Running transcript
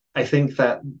I think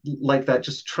that like that,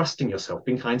 just trusting yourself,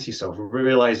 being kind to yourself,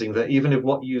 realizing that even if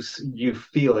what you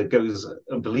feel it goes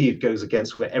and believe goes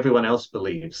against what everyone else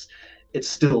believes, it's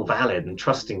still valid, and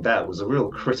trusting that was a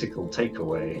real critical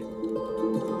takeaway.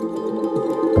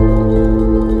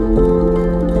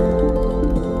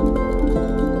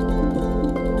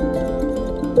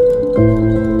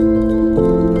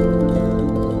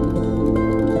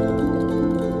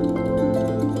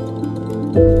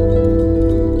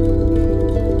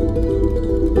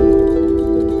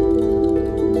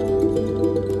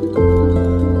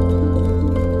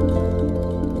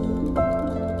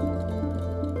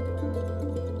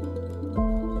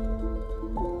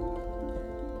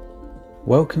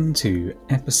 Welcome to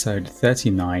episode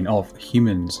 39 of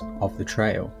Humans of the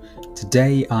Trail.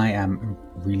 Today I am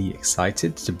really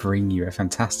excited to bring you a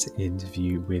fantastic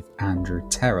interview with Andrew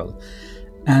Terrill.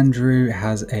 Andrew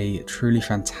has a truly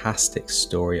fantastic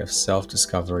story of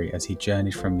self-discovery as he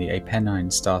journeyed from the Apennine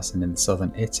Starsen in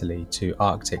southern Italy to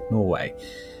Arctic Norway.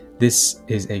 This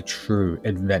is a true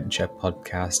adventure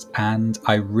podcast, and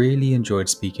I really enjoyed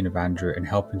speaking with Andrew and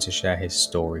helping to share his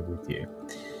story with you.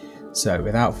 So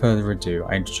without further ado,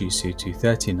 I introduce you to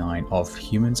 39 of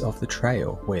Humans of the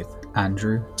Trail with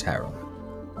Andrew Terrill.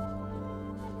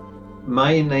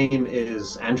 My name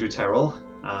is Andrew Terrill.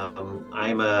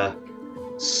 I'm a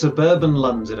suburban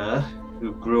Londoner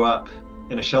who grew up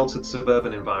in a sheltered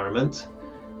suburban environment,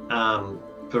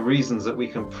 for reasons that we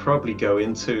can probably go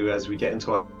into as we get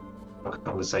into our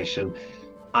conversation.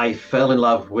 I fell in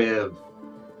love with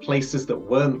places that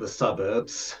weren't the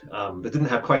suburbs, that didn't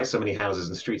have quite so many houses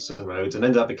and streets and roads, and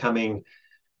ended up becoming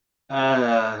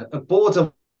a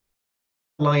borderline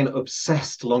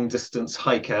obsessed long distance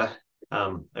hiker.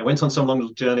 I went on some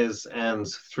long journeys, and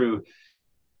through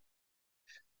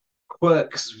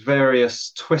quirks,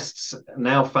 various twists,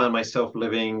 now found myself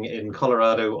living in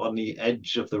Colorado on the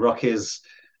edge of the Rockies,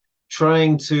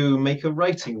 trying to make a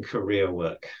writing career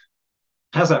work.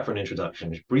 How's that for an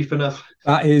introduction? Brief enough?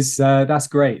 That's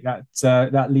great.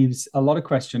 That leaves a lot of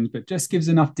questions, but just gives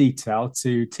enough detail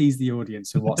to tease the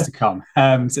audience of what's to come.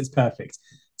 So it's perfect.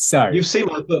 So You've seen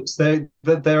my books. They're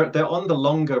on the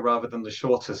longer rather than the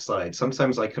shorter side.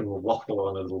 Sometimes I can waffle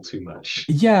on a little too much.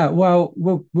 yeah, well,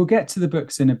 we'll get to the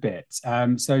books in a bit.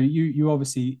 So you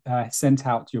obviously sent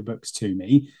out your books to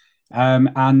me,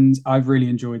 and I've really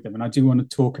enjoyed them, and I do want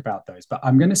to talk about those. But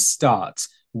I'm going to start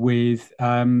with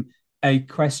a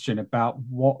question about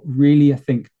what really I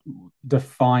think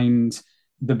defined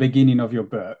the beginning of your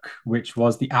book, which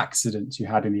was the accident you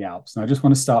had in the Alps. And I just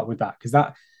want to start with that because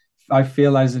that I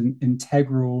feel as an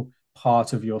integral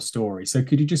part of your story. So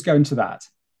could you just go into that?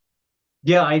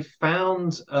 Yeah, I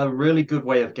found a really good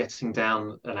way of getting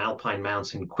down an alpine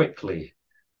mountain quickly.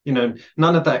 None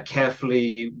of that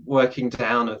carefully working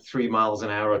down at 3 miles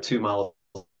an hour or 2 miles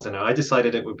an hour. I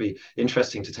decided it would be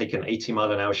interesting to take an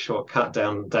 80-mile-an-hour shortcut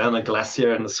down a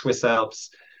glacier in the Swiss Alps.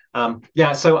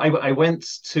 Yeah, so I went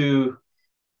to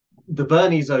the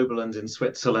Bernese Oberland in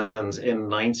Switzerland in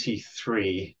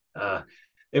 '93.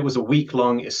 It was a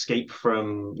week-long escape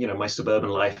from, my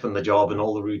suburban life and the job and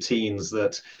all the routines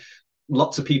that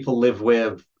lots of people live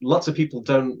with. Lots of people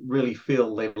don't really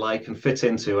feel they like and fit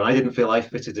into. And I didn't feel I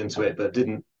fitted into it, but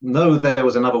didn't know there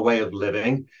was another way of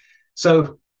living.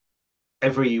 So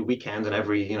every weekend and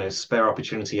every, spare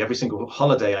opportunity, every single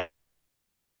holiday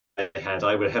I had,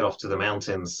 I would head off to the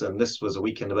mountains. And this was a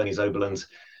week in the Bernese Oberland.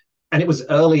 And it was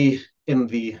early in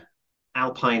the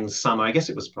alpine summer. I guess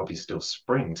it was probably still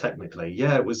spring, technically.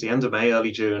 Yeah, it was the end of May,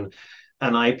 early June.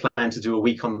 And I planned to do a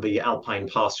week on the Alpine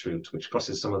Pass route, which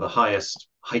crosses some of the highest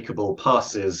hikeable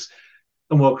passes.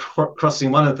 And while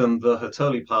crossing one of them, the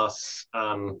Hertoli Pass,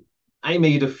 I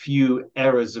made a few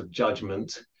errors of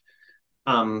judgment.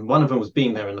 One of them was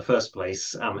being there in the first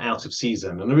place, out of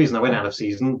season. And the reason I went out of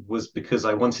season was because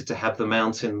I wanted to have the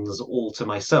mountains all to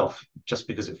myself, just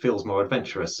because it feels more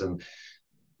adventurous and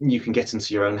you can get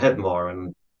into your own head more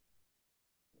and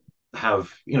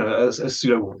have a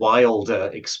sort of wild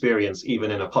experience even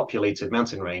in a populated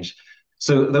mountain range.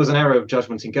 So there was an error of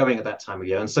judgment in going at that time of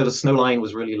year, and so the snow line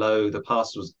was really low. The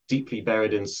pass was deeply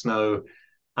buried in snow.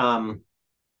 um,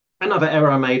 Another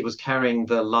error I made was carrying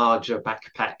the larger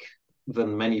backpack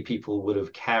than many people would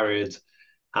have carried,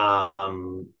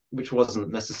 which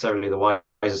wasn't necessarily the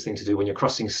wisest thing to do when you're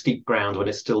crossing steep ground when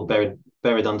it's still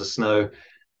buried under snow.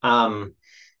 um,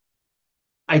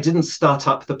 I didn't start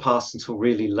up the pass until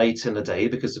really late in the day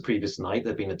because the previous night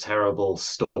there'd been a terrible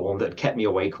storm that kept me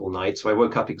awake all night. So I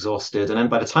woke up exhausted. And then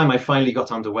by the time I finally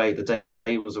got underway, the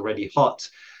day was already hot.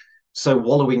 So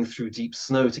wallowing through deep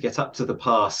snow to get up to the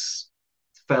pass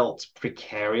felt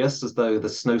precarious, as though the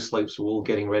snow slopes were all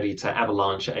getting ready to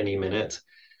avalanche at any minute.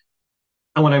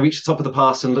 And when I reached the top of the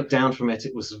pass and looked down from it,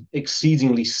 it was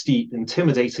exceedingly steep,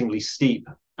 intimidatingly steep.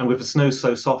 And with the snow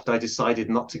so soft, I decided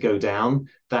not to go down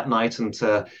that night and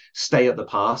to stay at the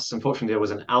pass. Unfortunately, there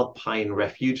was an alpine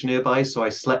refuge nearby, so I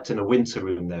slept in a winter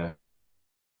room there.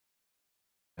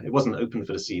 It wasn't open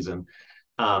for the season,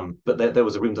 but there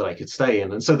was a room that I could stay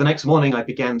in. And so the next morning, I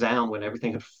began down when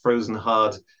everything had frozen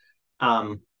hard.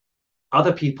 Um,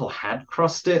 Other people had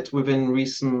crossed it within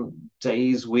recent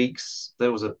days, weeks.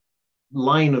 There was a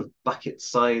line of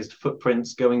bucket-sized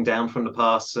footprints going down from the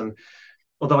pass. And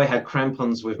although I had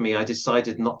crampons with me, I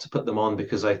decided not to put them on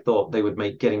because I thought they would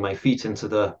make getting my feet into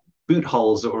the boot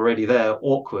holes that were already there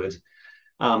awkward.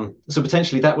 So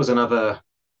potentially that was another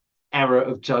error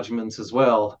of judgment as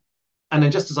well. And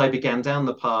then just as I began down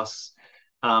the pass,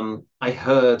 I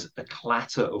heard a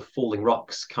clatter of falling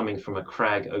rocks coming from a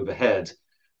crag overhead.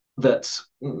 That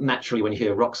naturally, when you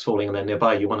hear rocks falling and they're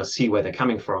nearby, you want to see where they're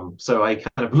coming from. So I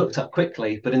kind of looked up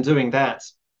quickly, but in doing that,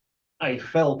 I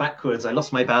fell backwards. I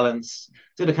lost my balance,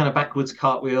 did a kind of backwards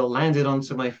cartwheel, landed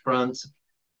onto my front,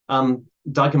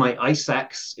 dug my ice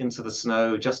axe into the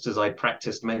snow, just as I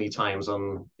practiced many times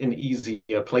on in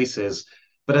easier places.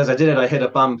 But as I did it, I hit a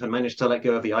bump and managed to let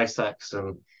go of the ice axe,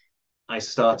 and I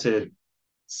started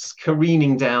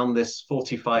careening down this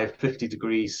 45,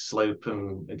 50-degree slope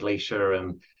and a glacier.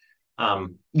 And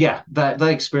yeah, that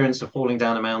experience of falling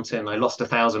down a mountain, I lost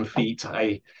 1,000 feet.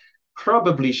 I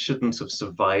probably shouldn't have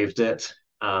survived it.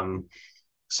 Um,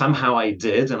 Somehow I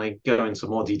did, and I go into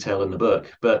more detail in the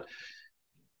book. But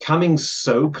coming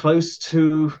so close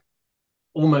to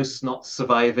almost not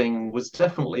surviving was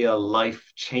definitely a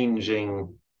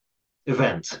life-changing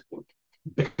event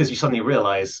because you suddenly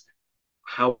realize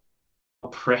how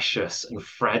precious and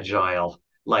fragile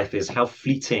life is, how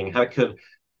fleeting, how it could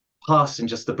pass in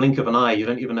just the blink of an eye. You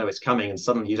don't even know it's coming, and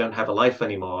suddenly you don't have a life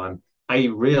anymore. And I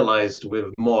realized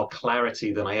with more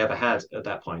clarity than I ever had at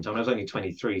that point. I mean, I was only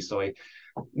 23, so I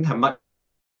didn't have much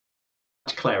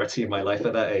clarity in my life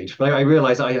at that age. But I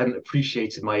realized I hadn't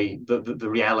appreciated the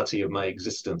reality of my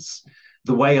existence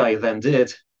the way I then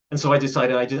did. And so I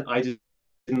decided I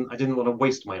didn't want to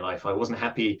waste my life. I wasn't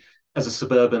happy as a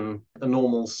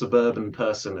normal suburban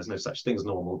person. There's no such thing as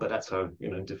normal, but that's how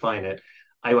define it.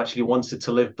 I actually wanted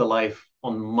to live the life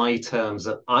on my terms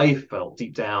that I felt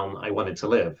deep down I wanted to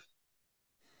live.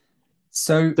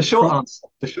 So The short from answer.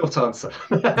 The short answer.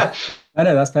 I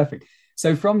know that's perfect.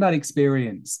 So from that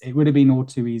experience, it would have been all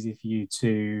too easy for you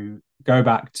to go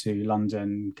back to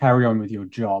London, carry on with your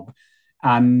job,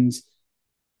 and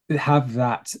have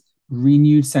that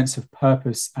renewed sense of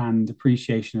purpose and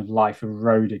appreciation of life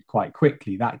eroded quite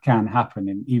quickly. That can happen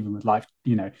in even with life,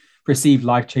 perceived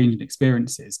life-changing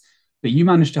experiences. But you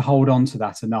managed to hold on to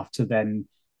that enough to then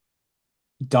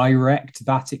direct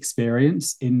that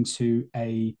experience into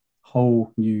a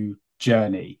whole new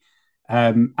journey.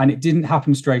 And it didn't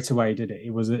happen straight away, did it?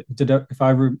 It was if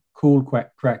I recall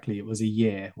correctly, it was a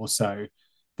year or so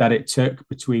that it took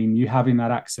between you having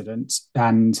that accident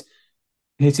and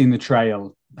hitting the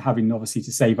trail, having obviously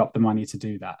to save up the money to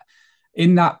do that.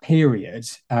 In that period,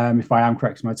 if I am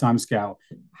correct in my timescale,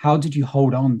 how did you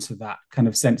hold on to that kind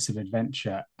of sense of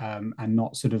adventure and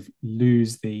not sort of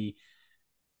lose the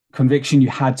conviction you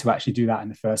had to actually do that in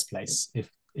the first place,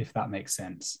 if that makes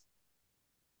sense?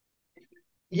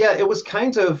 Yeah, it was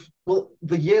kind of, well,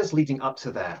 the years leading up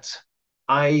to that,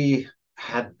 I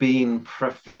had been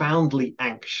profoundly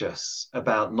anxious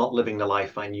about not living the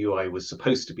life I knew I was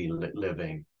supposed to be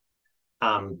living.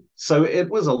 So it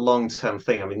was a long-term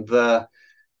thing. I mean, the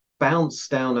bounce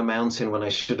down a mountain when I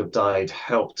should have died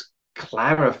helped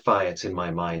clarify it in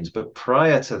my mind. But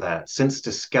prior to that, since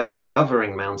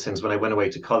discovering mountains when I went away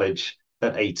to college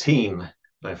at 18,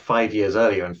 5 years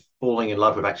earlier, and falling in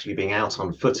love with actually being out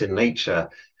on foot in nature,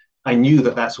 I knew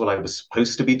that that's what I was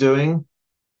supposed to be doing.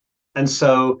 And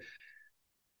so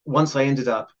once I ended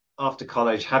up after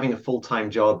college having a full-time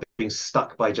job, being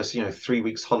stuck by just 3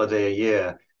 weeks holiday a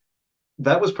year,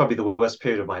 that was probably the worst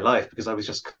period of my life because I was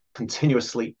just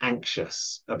continuously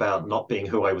anxious about not being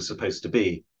who I was supposed to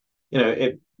be. You know,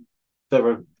 it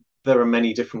there are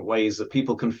many different ways that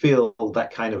people can feel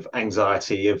that kind of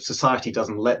anxiety if society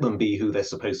doesn't let them be who they're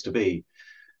supposed to be.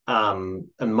 And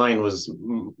mine was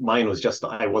just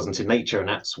that I wasn't in nature, and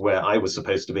that's where I was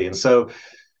supposed to be. And so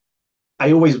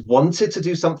I always wanted to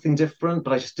do something different,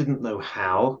 but I just didn't know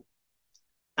how.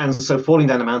 And so falling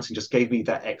down a mountain just gave me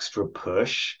that extra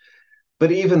push.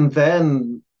 But even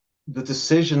then, the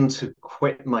decision to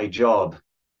quit my job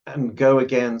and go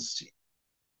against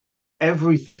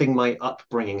everything my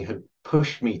upbringing had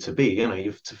pushed me to be, you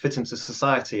have to fit into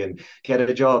society and get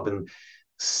a job and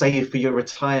save for your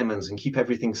retirement and keep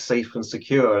everything safe and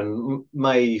secure. And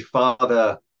my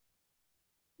father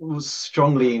was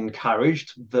strongly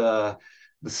encouraged the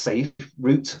safe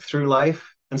route through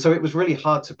life. And so it was really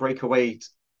hard to break away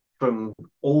from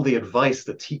all the advice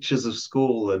that teachers of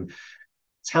school and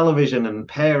television and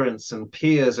parents and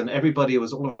peers and everybody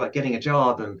was all about getting a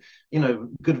job and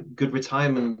good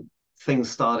retirement things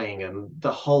starting and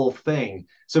the whole thing.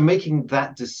 So making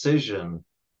that decision,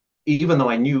 even though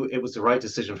I knew it was the right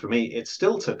decision for me, it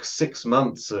still took 6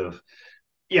 months of,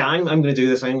 yeah, I'm going to do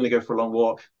this. I'm going to go for a long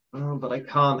walk. Oh, but I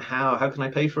can't. How can I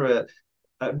pay for it?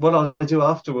 What I'll do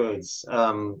afterwards?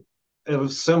 It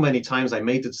was so many times I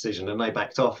made the decision and I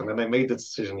backed off, and then I made the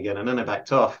decision again, and then I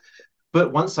backed off.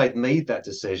 But once I'd made that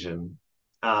decision,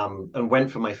 and went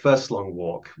for my first long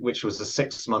walk, which was a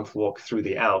 6 month walk through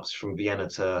the Alps from Vienna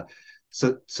to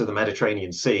the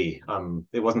Mediterranean Sea.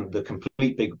 It wasn't the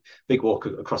complete big walk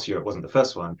across Europe. Wasn't the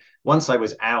first one. Once I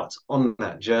was out on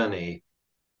that journey,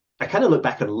 I kind of look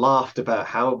back and laughed about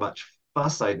how much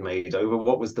fuss I'd made over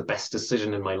what was the best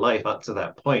decision in my life up to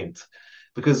that point.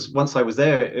 Because once I was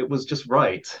there, it was just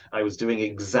right. I was doing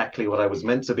exactly what I was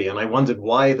meant to be. And I wondered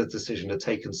why the decision had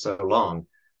taken so long.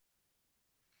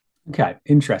 Okay,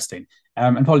 interesting.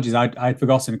 Apologies, I'd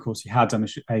forgotten. Of course, you had done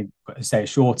a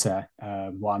shorter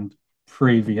one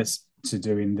previous to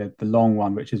doing the long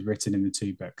one, which is written in the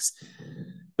two books.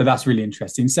 But that's really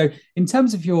interesting. So, in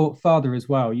terms of your father as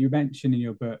well, you mentioned in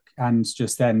your book and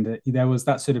just then that there was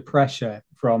that sort of pressure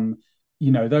from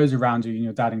those around you, and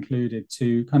your dad included,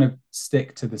 to kind of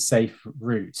stick to the safe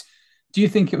route. Do you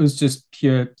think it was just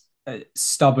pure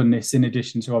stubbornness in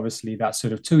addition to obviously that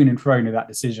sort of to and fro of that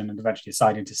decision and eventually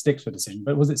deciding to stick to a decision?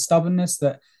 But was it stubbornness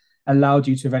that allowed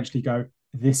you to eventually go,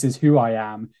 this is who I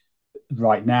am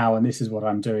right now and this is what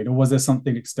I'm doing? Or was there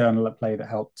something external at play that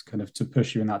helped kind of to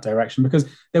push you in that direction? Because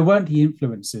there weren't the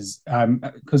influences,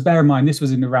 because bear in mind, this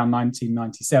was in around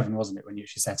 1997, wasn't it, when you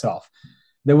actually set off?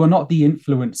 There were not the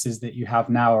influences that you have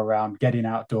now around getting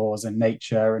outdoors and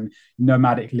nature and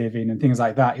nomadic living and things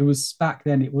like that. It was back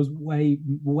then, it was way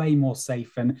more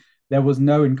safe, and there was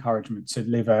no encouragement to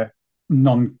live a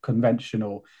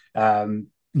non-conventional,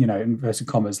 inverted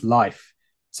commas, life.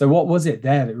 So what was it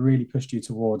there that really pushed you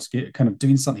towards kind of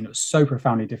doing something that was so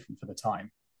profoundly different for the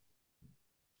time?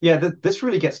 Yeah, this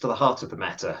really gets to the heart of the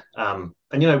matter. And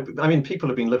I mean, people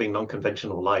have been living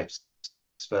non-conventional lives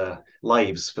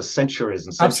for centuries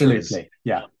and centuries. Absolutely.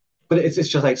 Yeah. But it's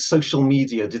just like social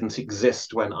media didn't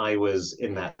exist when I was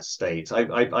in that state.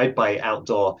 I'd buy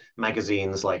outdoor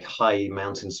magazines like High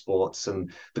Mountain Sports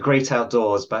and The Great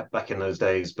Outdoors back in those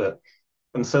days.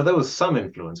 And so there was some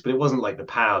influence, but it wasn't like the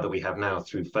power that we have now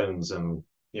through phones and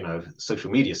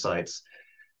social media sites.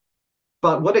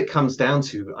 But what it comes down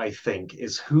to, I think,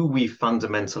 is who we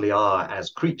fundamentally are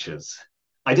as creatures.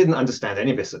 I didn't understand any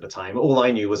of this at the time. All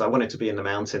I knew was I wanted to be in the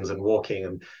mountains and walking,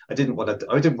 and I didn't want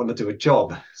to do a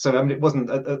job. So I mean, it wasn't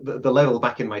at the level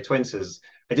back in my 20s.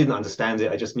 I didn't understand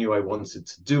it. I just knew I wanted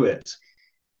to do it.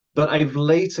 But I've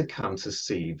later come to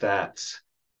see that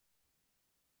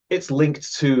it's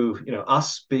linked to,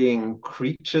 us being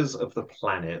creatures of the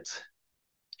planet,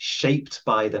 shaped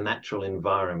by the natural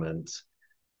environment,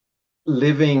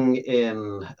 living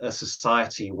in a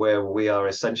society where we are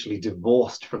essentially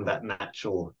divorced from that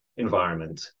natural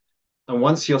environment. And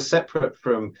once you're separate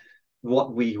from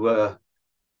what we were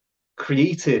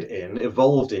created in,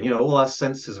 evolved in, all our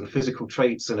senses and physical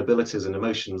traits and abilities and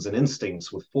emotions and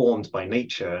instincts were formed by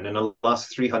nature. And in the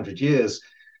last 300 years,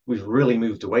 we've really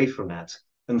moved away from that.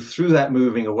 And through that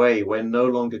moving away, we're no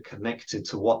longer connected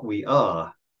to what we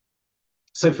are.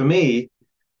 So for me,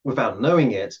 without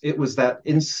knowing it, it was that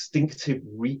instinctive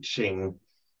reaching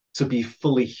to be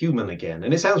fully human again.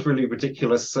 And it sounds really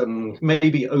ridiculous and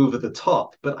maybe over the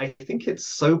top, but I think it's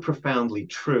so profoundly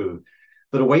true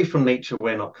that away from nature,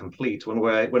 we're not complete. When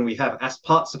we have as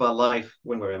parts of our life,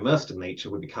 when we're immersed in nature,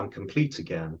 we become complete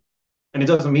again. And it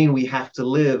doesn't mean we have to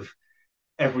live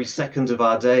every second of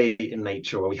our day in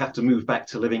nature, or we have to move back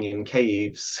to living in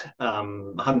caves,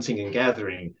 hunting and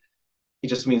gathering. It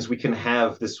just means we can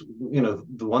have this, the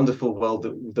wonderful world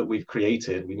that we've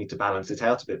created. We need to balance it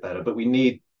out a bit better, but we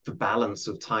need the balance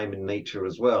of time in nature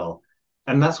as well.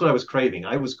 And that's what I was craving.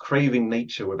 I was craving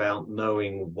nature without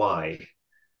knowing why.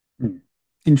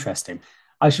 Interesting.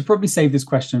 I should probably save this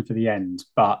question for the end,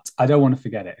 but I don't want to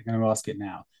forget it. I'm going to ask it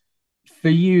now. For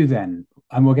you, then,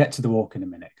 and we'll get to the walk in a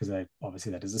minute because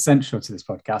obviously that is essential to this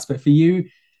podcast. But for you,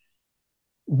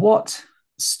 what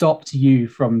stopped you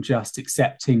from just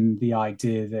accepting the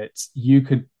idea that you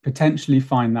could potentially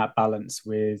find that balance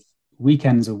with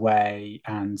weekends away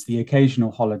and the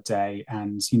occasional holiday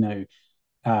and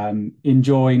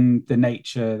enjoying the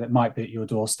nature that might be at your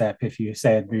doorstep if you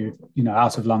say had moved,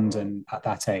 out of London at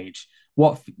that age.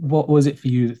 What was it for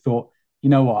you that thought, you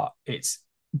know what, it's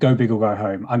go big or go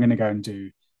home. I'm going to go and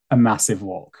do a massive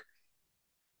walk.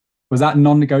 Was that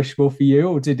non-negotiable for you,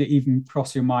 or did it even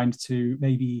cross your mind to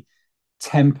maybe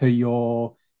temper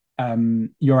your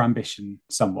ambition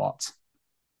somewhat?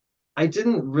 I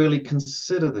didn't really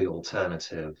consider the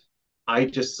alternative. I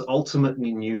just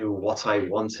ultimately knew what I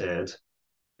wanted,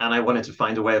 and I wanted to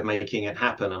find a way of making it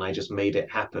happen, and I just made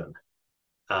it happen.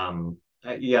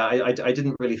 Yeah, I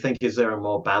didn't really think, is there a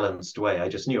more balanced way? I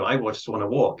just knew I just want to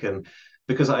walk, and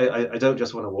because I don't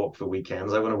just want to walk for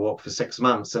weekends, I want to walk for 6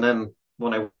 months. And then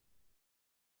when I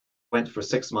went for a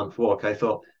 6 month walk, I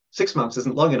thought 6 months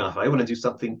isn't long enough. I want to do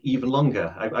something even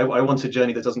longer. I want a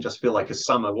journey that doesn't just feel like a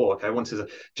summer walk. I wanted a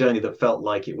journey that felt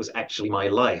like it was actually my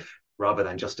life rather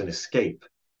than just an escape,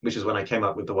 which is when I came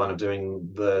up with the one of doing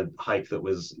the hike that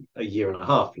was a year and a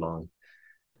half long.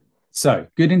 So,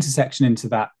 good intersection into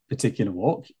that particular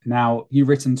walk. Now, you've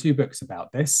written two books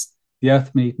about this. The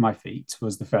Earth Beneath My Feet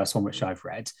was the first one, which I've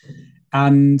read.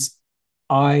 And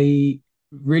I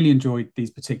really enjoyed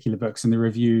these particular books, and the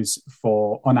reviews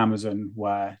for on Amazon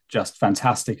were just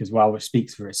fantastic as well, which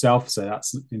speaks for itself. So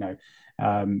that's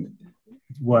um,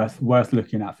 worth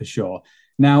looking at for sure.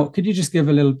 Now, could you just give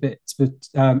a little bit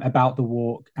about the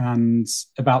walk and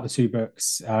about the two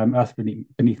books, Earth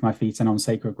Beneath My Feet and On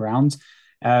Sacred Ground,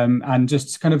 and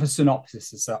just kind of a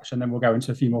synopsis as such, and then we'll go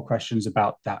into a few more questions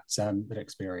about that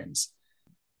experience.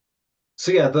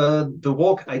 So yeah, the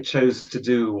walk I chose to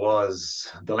do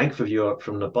was the length of Europe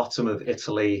from the bottom of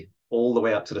Italy all the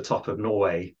way up to the top of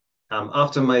Norway.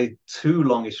 After my two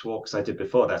longish walks I did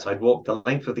before that, I'd walked the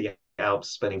length of the Alps,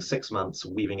 spending 6 months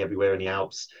weaving everywhere in the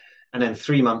Alps, and then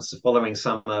 3 months the following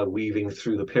summer weaving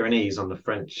through the Pyrenees on the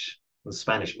French and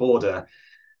Spanish border.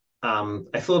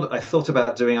 I thought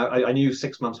about doing. I knew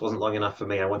 6 months wasn't long enough for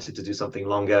me. I wanted to do something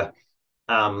longer.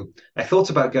 I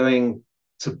thought about going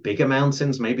to bigger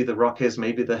mountains, maybe the Rockies,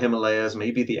 maybe the Himalayas,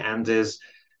 maybe the Andes.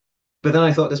 But then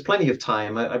I thought there's plenty of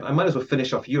time. I might as well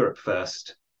finish off Europe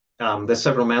first. There's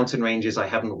several mountain ranges I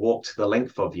haven't walked the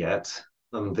length of yet.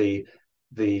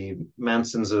 The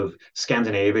mountains of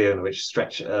Scandinavia, which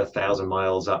stretch 1,000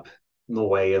 miles up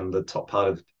Norway and the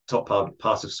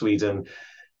part of Sweden,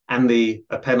 and the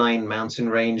Apennine mountain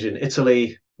range in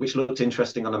Italy, which looked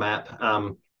interesting on the map.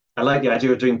 I like the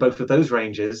idea of doing both of those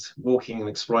ranges, walking and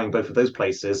exploring both of those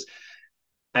places.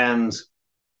 And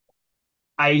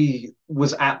I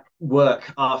was at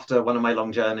work after one of my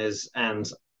long journeys, and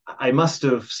I must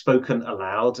have spoken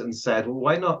aloud and said, well,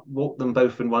 why not walk them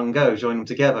both in one go, join them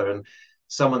together? And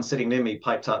someone sitting near me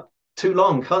piped up, too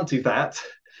long, can't do that,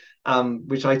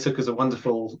 which I took as a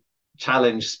wonderful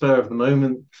challenge, spur of the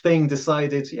moment thing.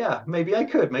 Decided, yeah, maybe I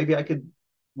could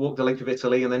walk the length of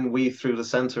Italy and then weave through the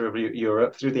center of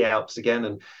Europe, through the Alps again.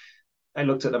 And I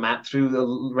looked at the map through the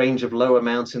range of lower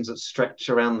mountains that stretch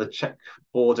around the Czech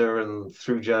border and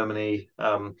through Germany,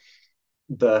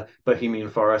 the Bohemian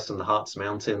Forest and the Harz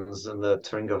Mountains and the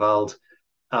Thuringerwald.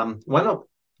 Why not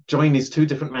join these two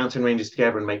different mountain ranges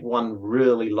together and make one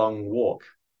really long walk?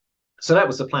 So that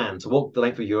was the plan, to walk the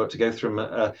length of Europe, to go from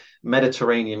a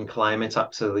Mediterranean climate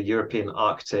up to the European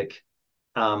Arctic,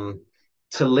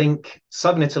 to link.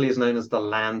 Southern Italy is known as the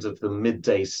land of the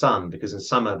midday sun, because in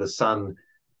summer the sun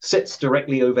sits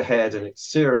directly overhead and it's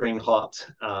searing hot.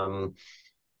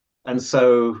 And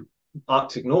so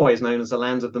Arctic Norway is known as the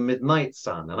land of the midnight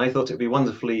sun. And I thought it'd be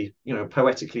wonderfully,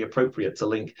 poetically appropriate to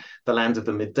link the land of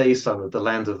the midday sun with the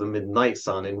land of the midnight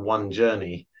sun in one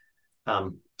journey.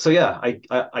 So yeah,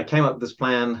 I came up with this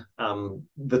plan.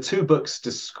 The two books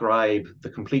describe the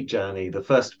complete journey. The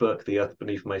first book, The Earth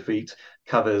Beneath My Feet,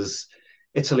 covers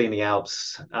Italy and the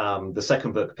Alps. The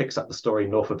second book picks up the story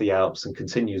north of the Alps and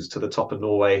continues to the top of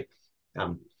Norway.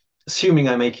 Assuming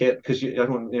I make it, because I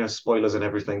don't want spoilers and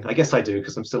everything. I guess I do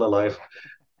because I'm still alive.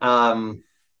 And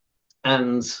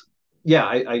yeah,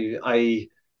 I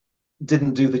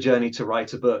didn't do the journey to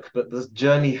write a book, but the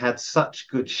journey had such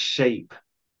good shape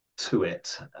to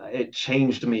it. It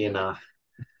changed me enough.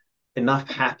 Enough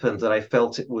happened that I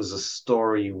felt it was a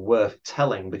story worth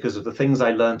telling because of the things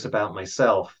I learned about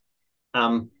myself.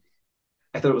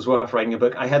 I thought it was worth writing a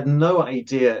book. I had no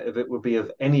idea if it would be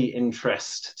of any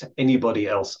interest to anybody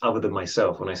else other than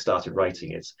myself when I started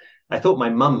writing it. I thought my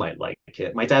mum might like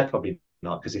it. My dad probably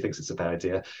not, because he thinks it's a bad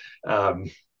idea.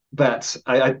 But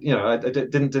I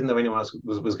didn't know anyone else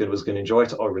was going to enjoy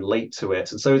it or relate to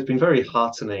it. And so it's been very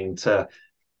heartening to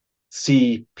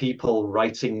see people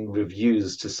writing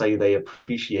reviews to say they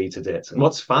appreciated it. And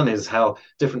what's fun is how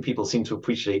different people seem to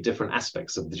appreciate different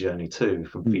aspects of the journey too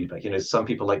from Mm. feedback. Some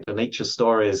people like the nature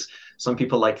stories, some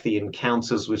people like the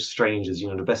encounters with strangers.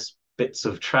 The best bits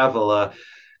of travel are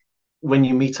when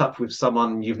you meet up with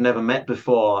someone you've never met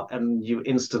before and you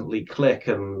instantly click,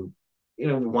 and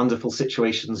wonderful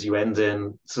situations you end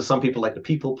in. So some people like the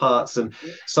people parts, and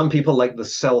some people like the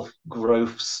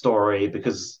self-growth story,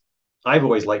 because I've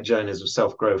always liked journeys of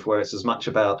self-growth where it's as much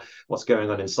about what's going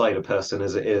on inside a person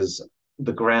as it is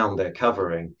the ground they're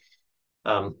covering.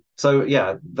 So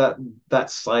yeah, that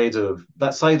side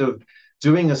of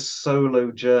doing a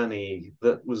solo journey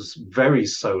that was very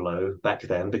solo back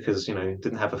then, because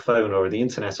didn't have a phone or the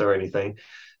internet or anything,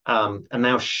 and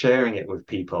now sharing it with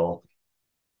people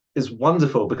is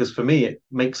wonderful, because for me it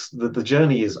makes the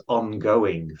journey is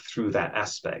ongoing through that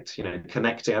aspect.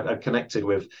 Connecting. I've connected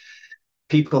with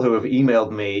people who have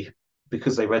emailed me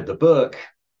because they read the book,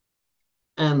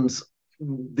 and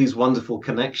these wonderful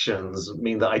connections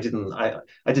mean that I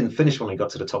didn't finish when I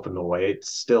got to the top of Norway. It's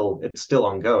still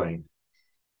ongoing.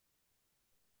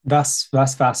 That's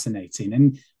fascinating.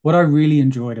 And what I really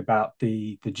enjoyed about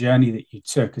the journey that you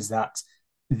took is that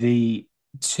the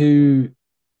two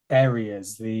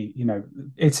areas, the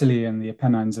Italy and the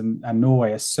Apennines and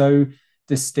Norway, are so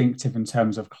distinctive in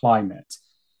terms of climate.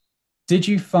 Did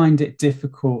you find it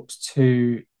difficult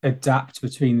to adapt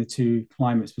between the two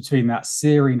climates, between that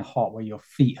searing hot where your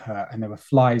feet hurt and there were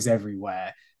flies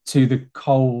everywhere, to the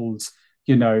cold,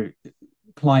 you know,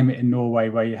 climate in Norway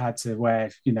where you had to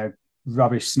wear,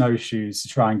 rubbish snowshoes to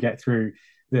try and get through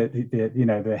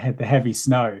the heavy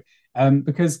snow?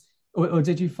 Because or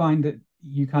did you find that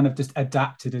you kind of just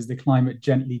adapted as the climate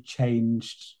gently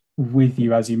changed with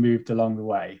you as you moved along the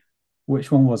way?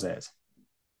 Which one was it?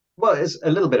 Well, it's a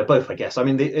little bit of both, I guess. I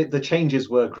mean, the changes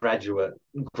were gradual,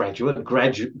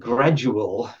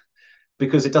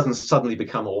 because it doesn't suddenly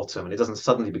become autumn and it doesn't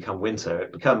suddenly become winter.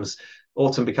 It becomes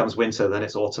autumn, becomes winter, then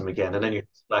it's autumn again, and then you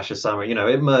splash of summer. It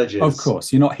Of merges.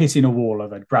 course, you're not hitting a wall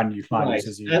of a brand new climate Right.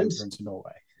 as you And enter into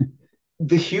Norway.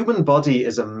 the human body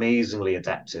is amazingly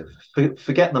adaptive.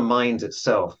 Forget the mind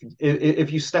itself.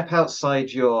 If you step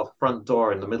outside your front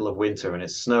door in the middle of winter and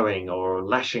it's snowing or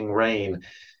lashing rain,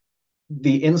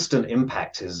 the instant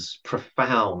impact is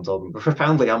profound or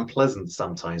profoundly unpleasant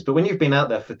sometimes. But when you've been out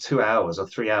there for 2 hours or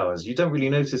 3 hours, you don't really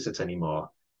notice it anymore.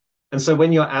 And so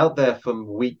when you're out there for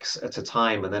weeks at a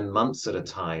time and then months at a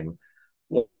time,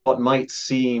 what might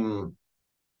seem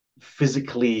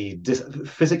physically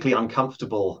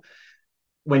uncomfortable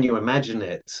when you imagine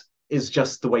it is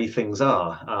just the way things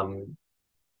are.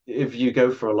 If you go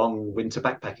for a long winter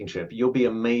backpacking trip, you'll be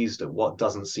amazed at what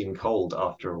doesn't seem cold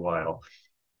after a while.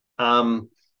 Um,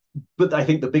 but I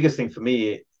think the biggest thing for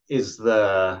me is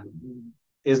the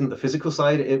isn't the physical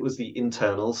side, it was the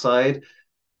internal side.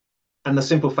 And the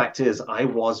simple fact is I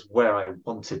was where I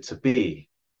wanted to be,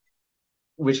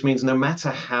 which means no matter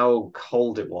how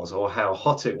cold it was or how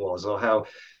hot it was or how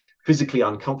physically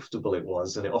uncomfortable it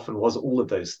was, and it often was all of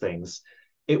those things,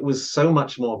 it was so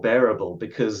much more bearable,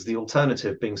 because the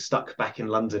alternative, being stuck back in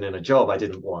London in a job I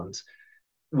didn't want,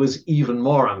 was even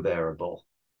more unbearable.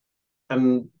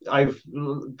 And I've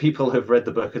people have read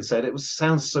the book and said it was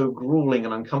sounds so grueling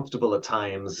and uncomfortable at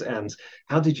times, and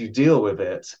how did you deal with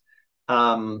it?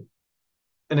 Um,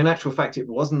 and in actual fact, it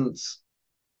wasn't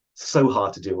so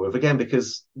hard to deal with, again,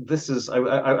 because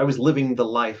I was living the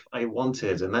life I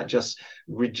wanted, and that just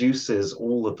reduces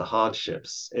all of the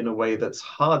hardships in a way that's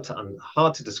hard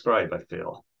to describe, I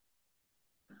feel.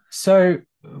 So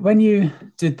when you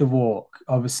did the walk,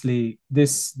 obviously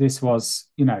this was,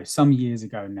 some years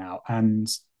ago now, and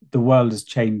the world has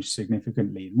changed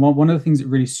significantly. One of the things that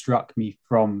really struck me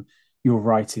from your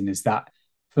writing is that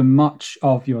for much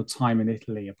of your time in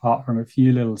Italy, apart from a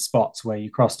few little spots where you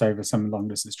crossed over some long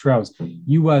distance trails,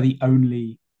 you were the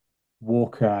only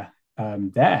walker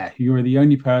there. You were the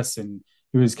only person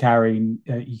who was carrying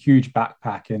a huge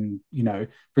backpack and,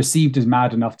 perceived as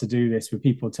mad enough to do this, with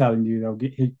people telling you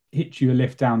they'll hit you a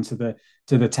lift down to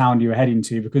the town you were heading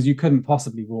to, because you couldn't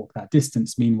possibly walk that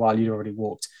distance. Meanwhile, you'd already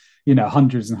walked,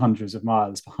 hundreds and hundreds of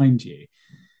miles behind you.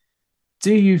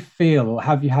 Do you feel,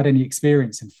 have you had any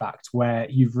experience, in fact, where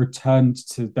you've returned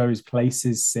to those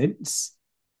places since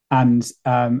and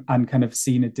kind of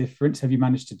seen a difference? Have you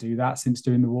managed to do that since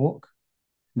doing the walk?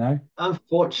 No?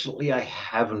 Unfortunately, I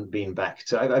haven't been back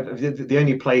to. The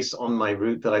only place on my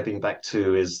route that I've been back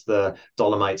to is the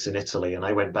Dolomites in Italy, and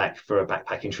I went back for a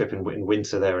backpacking trip in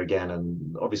winter there again.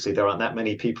 And obviously, there aren't that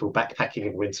many people backpacking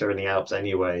in winter in the Alps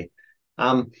anyway.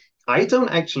 Um, I don't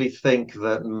actually think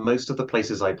that most of the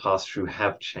places I pass through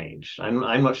have changed.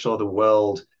 I'm not sure the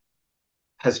world.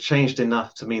 has changed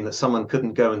enough to mean that someone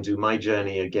couldn't go and do my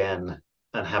journey again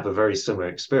and have a very similar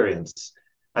experience.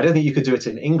 I don't think you could do it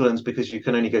in England because you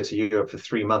can only go to Europe for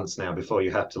 3 months now before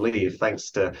you have to leave,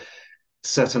 thanks to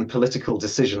certain political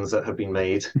decisions that have been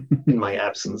made in my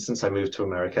absence since I moved to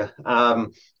America.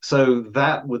 So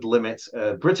that would limit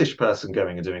a British person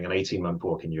going and doing an 18-month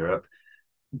walk in Europe,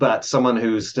 but someone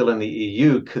who's still in the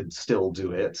EU could still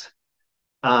do it.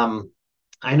 Um,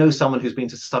 I know someone who's been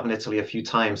to southern Italy a few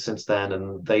times since then,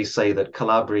 and they say that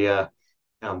Calabria,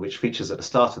 which features at the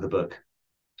start of the book,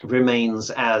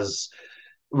 remains as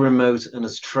remote and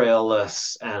as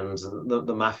trailless, and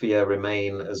the mafia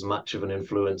remain as much of an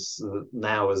influence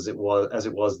now as it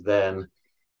was then.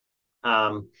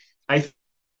 I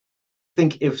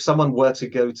think if someone were to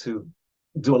go to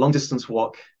do a long distance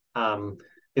walk,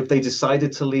 if they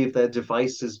decided to leave their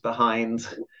devices behind,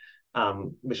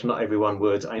 which not everyone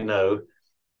would, I know,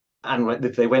 and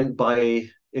if they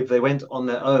went on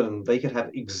their own, they could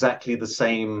have exactly the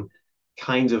same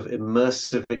kind of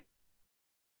immersive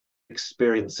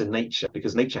experience in nature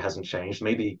because nature hasn't changed.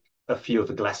 Maybe a few of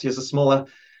the glaciers are smaller.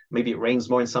 Maybe it rains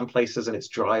more in some places and it's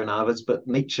drier in others, but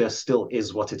nature still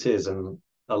is what it is. And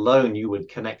alone, you would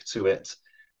connect to it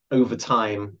over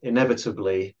time,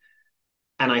 inevitably.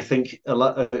 And I think a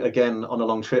lot, again, on a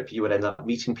long trip, you would end up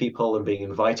meeting people and being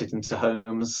invited into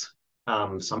homes.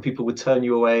 Some people would turn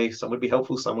you away, some would be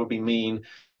helpful, some would be mean.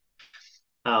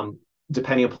 Um,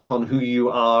 Depending upon who you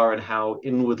are and how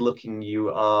inward looking you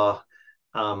are,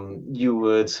 you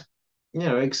would,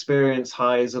 experience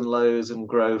highs and lows and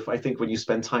growth. I think when you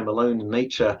spend time alone in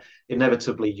nature,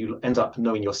 inevitably you end up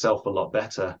knowing yourself a lot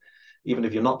better, even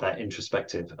if you're not that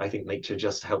introspective. I think nature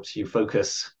just helps you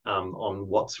focus on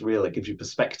what's real. It gives you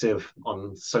perspective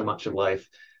on so much of life.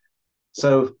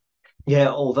 So, yeah,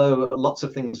 although lots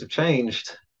of things have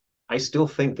changed, I still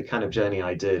think the kind of journey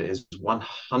I did is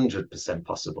 100%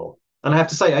 possible. And I have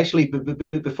to say, actually,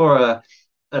 before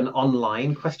an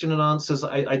online question and answers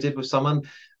I did with someone,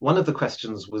 one of the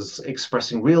questions was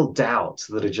expressing real doubt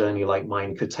that a journey like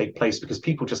mine could take place because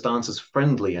people just aren't as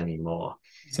friendly anymore.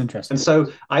 It's And interesting.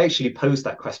 so I actually posed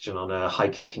that question on a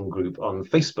hiking group on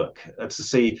Facebook to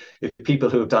see if people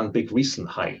who have done big recent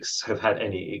hikes have had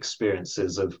any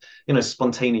experiences of,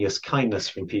 spontaneous kindness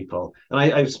from people. And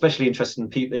I'm especially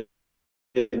interested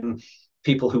in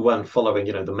people who weren't following,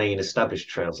 the main established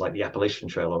trails like the Appalachian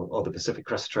Trail or the Pacific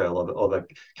Crest Trail or the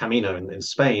Camino in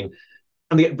Spain.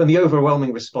 And the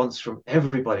overwhelming response from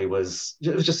everybody was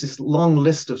it was just this long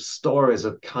list of stories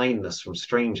of kindness from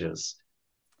strangers.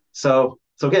 So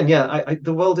again, yeah,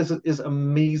 the world is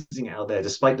amazing out there,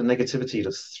 despite the negativity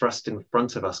that's thrust in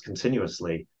front of us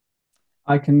continuously.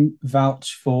 I can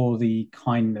vouch for the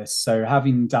kindness. So,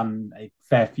 having done a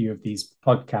fair few of these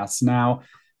podcasts now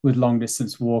with long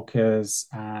distance walkers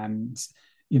and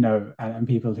and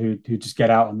people who just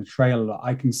get out on the trail a lot,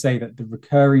 I can say that the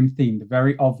recurring theme, the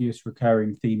very obvious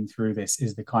recurring theme through this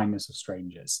is the kindness of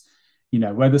strangers.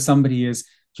 Whether somebody is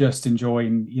just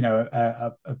enjoying,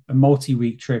 a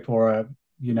multi-week trip or a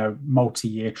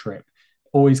multi-year trip,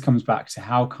 always comes back to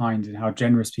how kind and how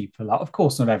generous people are. Of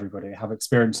course, not everybody have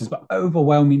experiences, but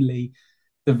overwhelmingly,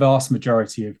 the vast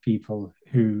majority of people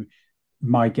who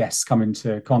my guests come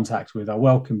into contact with are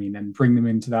welcoming and bring them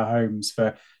into their homes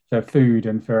for food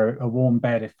and for a warm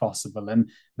bed if possible. And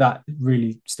that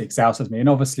really sticks out as me. And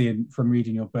obviously, from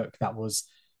reading your book, that was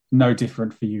no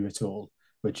different for you at all,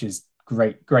 which is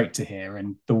great to hear.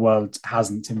 And the world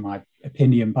hasn't, in my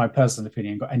opinion, my personal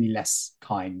opinion, got any less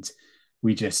kind.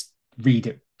 We just read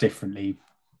it differently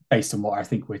based on what I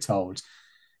think we're told.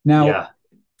 Now, Yeah.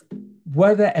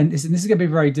 were there, and this is going to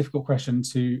be a very difficult question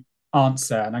to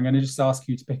answer, and I'm going to just ask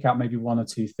you to pick out maybe one or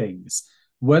two things.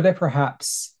 Were there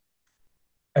perhaps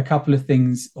a couple of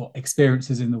things or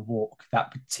experiences in the walk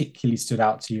that particularly stood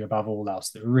out to you above all else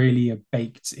that really are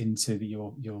baked into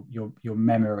your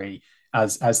memory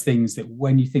as things that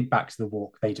when you think back to the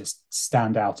walk, they just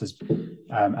stand out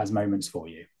as moments for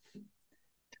you?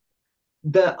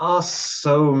 There are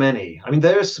so many. I mean,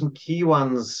 there are some key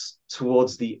ones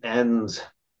towards the end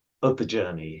of the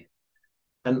journey.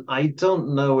 And I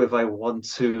don't know if I want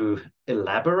to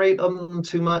elaborate on them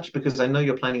too much because I know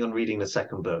you're planning on reading the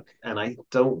second book, and I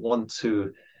don't want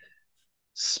to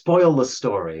spoil the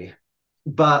story.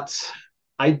 But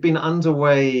I'd been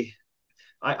underway.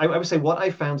 I would say what I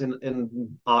found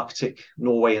in Arctic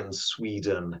Norway and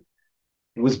Sweden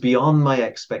was beyond my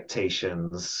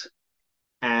expectations.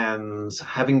 And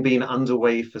having been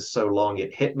underway for so long,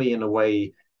 it hit me in a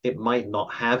way it might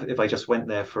not have if I just went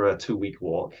there for a 2 week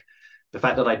walk. The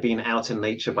fact that I'd been out in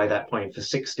nature by that point for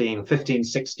 16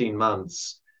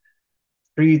 months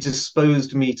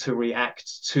predisposed me to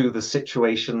react to the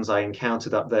situations I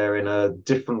encountered up there in a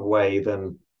different way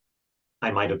than I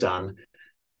might have done.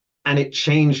 And it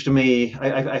changed me.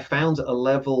 I found a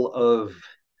level of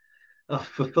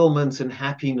fulfillment and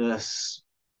happiness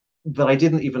that I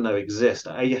didn't even know exist.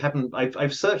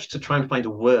 I've searched to try and find a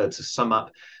word to sum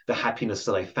up the happiness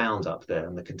that I found up there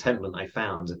and the contentment I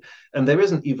found. And there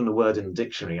isn't even a word in the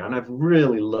dictionary. And I've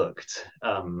really looked.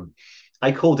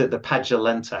 I called it the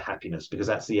Pagellenta happiness because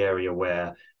that's the area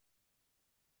where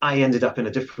I ended up in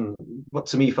a different, what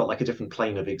to me felt like a different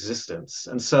plane of existence.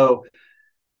 And so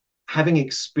having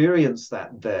experienced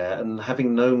that there and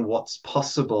having known what's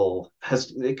possible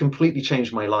has it completely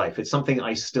changed my life. It's something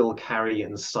I still carry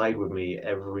inside with me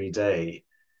every day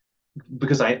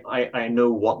because I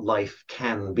know what life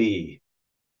can be.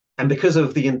 And because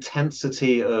of the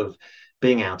intensity of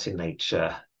being out in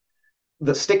nature,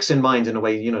 that sticks in mind in a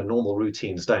way normal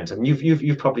routines don't. And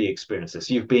you've probably experienced this.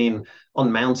 You've been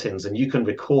on mountains and you can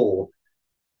recall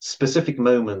specific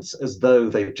moments as though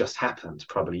they've just happened.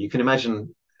 Probably you can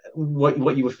imagine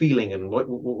what you were feeling and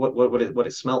what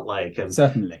it smelt like, and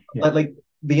Certainly, yeah. like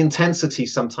the intensity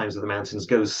sometimes of the mountains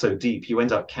goes so deep you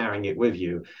end up carrying it with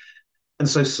you. And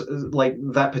so like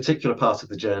that particular part of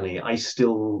the journey I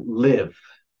still live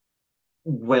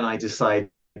when I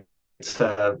decide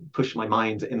to push my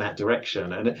mind in that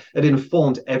direction, and it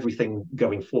informed everything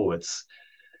going forwards.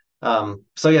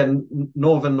 So yeah,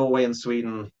 northern Norway and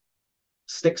Sweden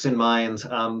sticks in mind.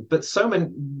 But so many,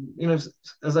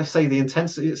 as I say, the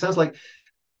intensity, it sounds like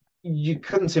you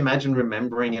couldn't imagine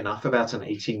remembering enough about an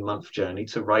 18-month journey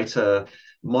to write a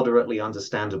moderately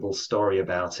understandable story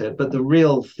about it. But the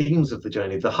real themes of the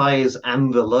journey, the highs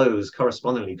and the lows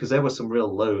correspondingly, because there were some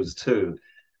real lows too,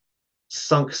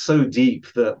 sunk so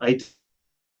deep that I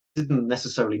didn't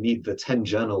necessarily need the 10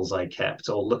 journals I kept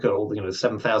or look at all the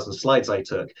 7,000 slides I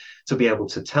took to be able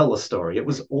to tell a story. It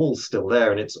was all still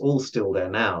there, and it's all still there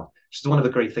now. Which is one of the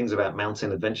great things about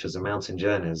mountain adventures and mountain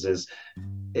journeys is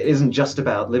it isn't just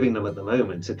about living them at the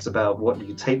moment. It's about what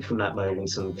you take from that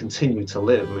moment and continue to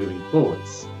live moving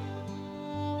forwards.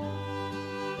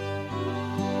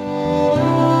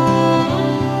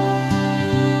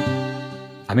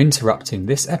 I'm interrupting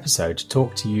this episode to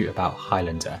talk to you about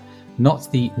Highlander.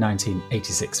 Not the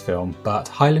 1986 film, but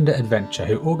Highlander Adventure,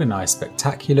 who organise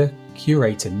spectacular,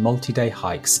 curated multi-day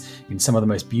hikes in some of the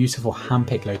most beautiful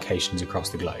hand-picked locations across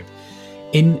the globe.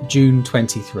 In June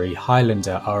 23,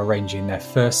 Highlander are arranging their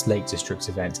first Lake District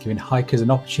event, giving hikers an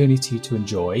opportunity to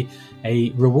enjoy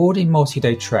a rewarding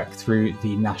multi-day trek through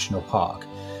the national park.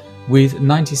 With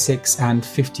 96 and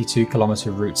 52 kilometre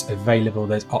routes available,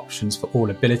 there's options for all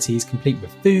abilities, complete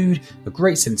with food, a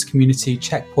great sense of community,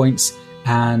 checkpoints,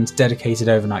 and dedicated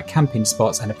overnight camping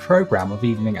spots, and a programme of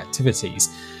evening activities.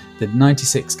 The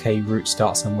 96k route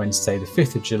starts on Wednesday the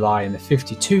 5th of July and the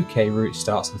 52k route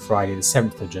starts on Friday the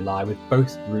 7th of July, with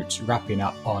both routes wrapping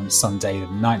up on Sunday the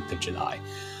 9th of July.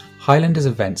 Highlanders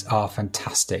events are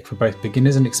fantastic for both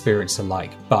beginners and experienced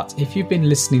alike, but if you've been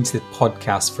listening to the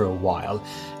podcast for a while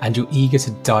and you're eager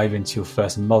to dive into your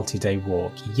first multi-day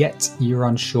walk, yet you're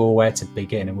unsure where to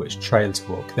begin and which trail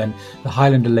to walk, then the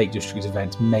Highlander Lake District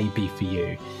event may be for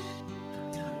you.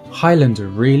 Highlander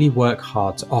really work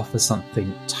hard to offer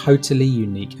something totally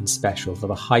unique and special for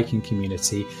the hiking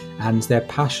community, and their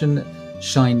passion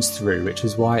shines through, which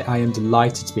is why I am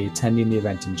delighted to be attending the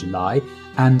event in July,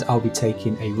 and I'll be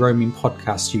taking a roaming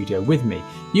podcast studio with me.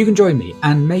 You can join me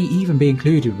and may even be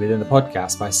included within the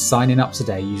podcast by signing up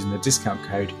today using the discount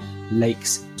code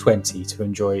LAKES20 to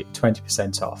enjoy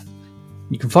 20% off.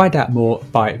 You can find out more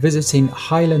by visiting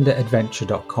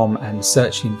highlanderadventure.com and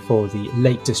searching for the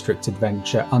Lake District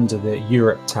Adventure under the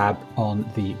Europe tab on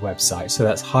the website. So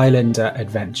that's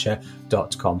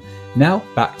highlanderadventure.com. Now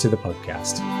back to the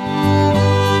podcast.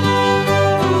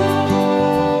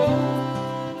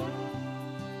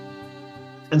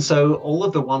 And so all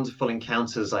of the wonderful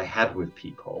encounters I had with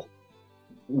people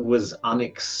was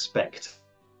unexpected.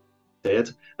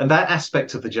 And that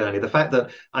aspect of the journey, the fact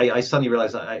that I suddenly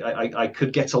realized that I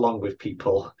could get along with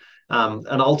people.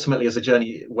 And ultimately, as the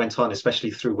journey went on,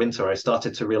 especially through winter, I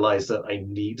started to realize that I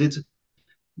needed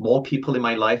more people in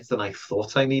my life than I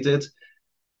thought I needed.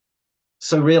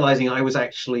 So realizing I was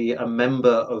actually a member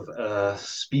of a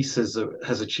species that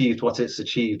has achieved what it's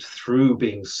achieved through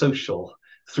being social,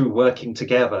 through working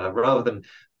together, rather than,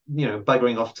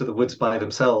 buggering off to the woods by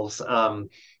themselves,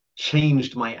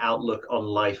 changed my outlook on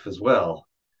life as well.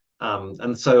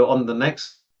 And so on the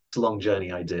next long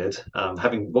journey I did,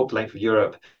 having walked the length of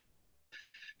Europe,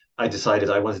 I decided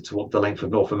I wanted to walk the length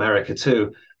of North America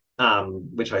too.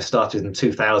 which I started in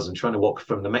 2000, trying to walk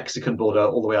from the Mexican border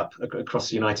all the way up across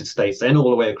the United States, then all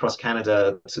the way across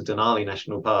Canada to Denali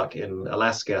National Park in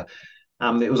Alaska.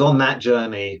 It was on that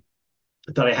journey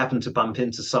that I happened to bump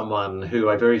into someone who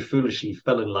I very foolishly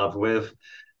fell in love with.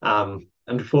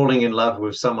 And falling in love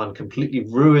with someone completely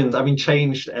ruined, I mean,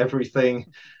 changed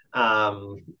everything.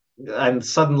 Um, and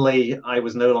suddenly I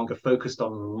was no longer focused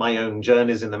on my own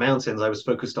journeys in the mountains. I was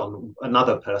focused on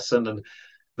another person. And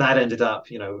that ended up,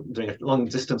 doing a long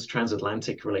distance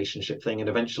transatlantic relationship thing and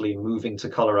eventually moving to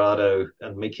Colorado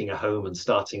and making a home and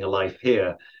starting a life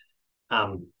here.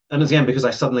 And again, because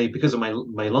of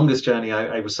my longest journey,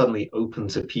 I was suddenly open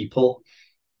to people,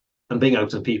 and being open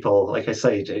to people, like I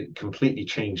say, it completely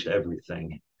changed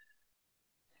everything.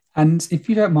 And if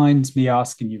you don't mind me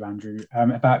asking you, Andrew,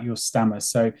 about your stammer.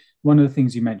 So one of the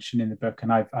things you mentioned in the book,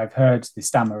 and I've heard the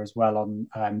stammer as well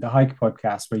on the Hike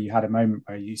podcast, where you had a moment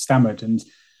where you stammered, and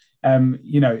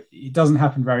it doesn't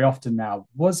happen very often now.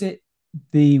 Was it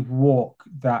the walk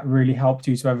that really helped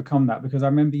you to overcome that? Because I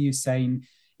remember you saying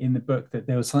in the book that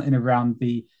there was something around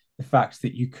the fact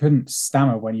that you couldn't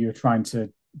stammer when you were trying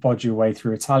to bodge your way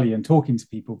through Italian talking to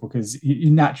people because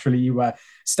you were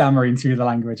stammering through the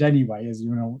language anyway, as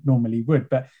you normally would.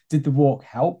 But did the walk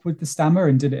help with the stammer,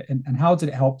 and how did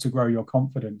it help to grow your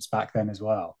confidence back then as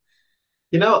well?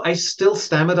 I still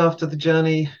stammered after the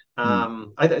journey.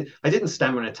 Mm. I didn't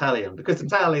stammer in Italian because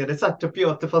Italian is such a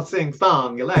beautiful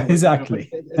sing-song language. But Exactly.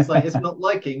 it's not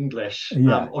like English,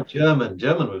 Yeah. or German.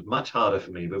 German was much harder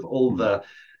for me with all Mm. the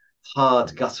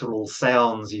hard guttural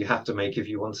sounds you have to make if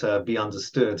you want to be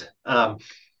understood.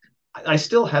 I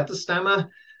still had the stammer,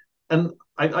 and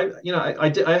I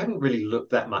haven't really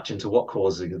looked that much into what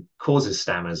causes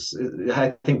stammers.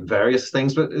 I think various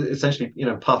things, but essentially,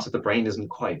 part of the brain isn't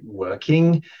quite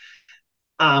working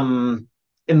um,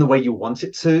 in the way you want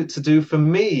it to do. For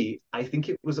me, I think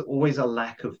it was always a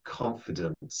lack of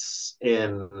confidence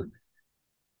in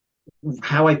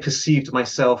how I perceived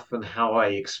myself and how I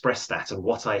expressed that and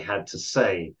what I had to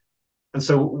say. And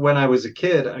so when I was a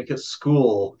kid, like at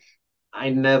school, I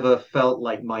never felt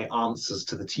like my answers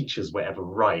to the teachers were ever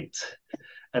right.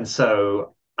 And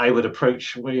so I would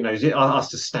approach, well,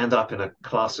 asked to stand up in a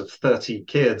class of 30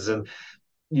 kids, and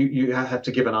you have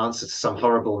to give an answer to some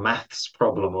horrible maths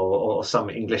problem or some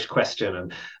English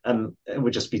question. And it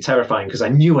would just be terrifying because I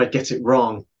knew I'd get it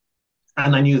wrong.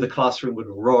 And I knew the classroom would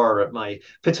roar at my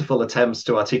pitiful attempts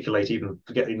to articulate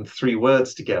even three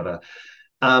words together.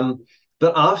 Um,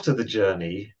 but after the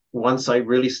journey, once I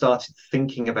really started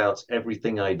thinking about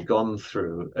everything I'd gone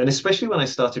through, and especially when I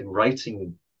started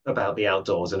writing about the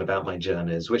outdoors and about my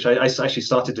journeys, which I actually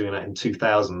started doing that in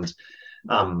 2000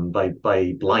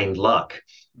 by blind luck.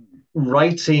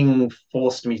 Writing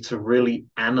forced me to really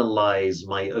analyze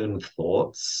my own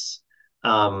thoughts.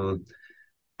 Um,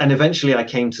 and eventually I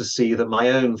came to see that my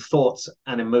own thoughts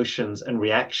and emotions and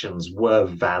reactions were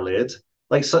valid.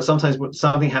 Like sometimes when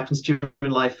something happens to you in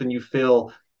life and you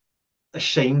feel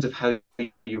ashamed of how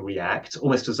you react,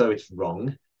 almost as though it's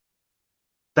wrong.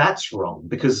 That's wrong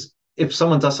because if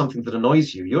someone does something that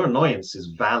annoys you, your annoyance is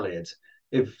valid.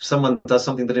 If someone does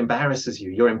something that embarrasses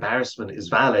you, your embarrassment is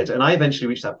valid. And I eventually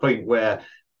reached that point where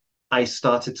I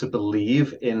started to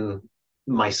believe in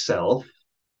myself,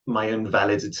 my own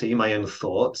validity, my own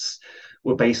thoughts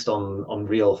were based on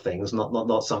real things,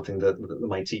 not something that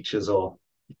my teachers or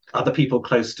other people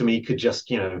close to me could just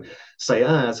say,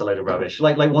 that's a load of rubbish.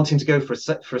 Like wanting to go for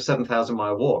a 7,000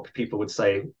 mile walk, people would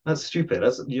say that's stupid,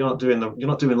 you're not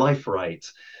doing life right.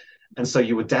 And so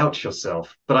you would doubt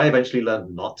yourself, but I eventually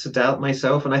learned not to doubt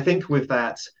myself. And I think with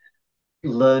that,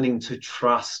 learning to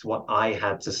trust what I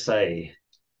had to say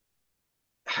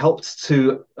helped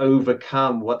to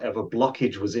overcome whatever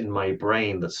blockage was in my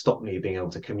brain that stopped me being able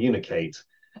to communicate.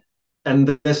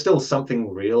 And there's still something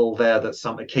real there that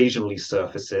some occasionally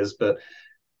surfaces, but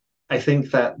I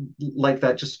think that, like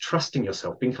that, just trusting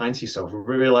yourself, being kind to yourself,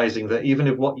 realizing that even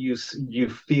if what you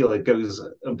feel it goes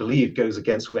and believe goes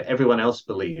against what everyone else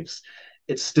believes,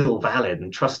 it's still valid.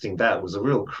 And trusting that was a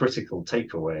real critical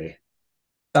takeaway.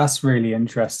 That's really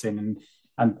interesting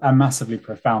and massively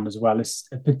profound as well. It's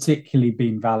particularly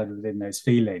being valid within those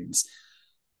feelings.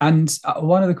 And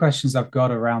one of the questions I've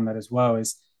got around that as well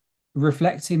is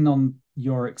reflecting on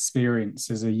your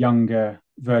experience as a younger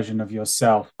version of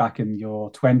yourself back in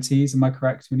your 20s. Am I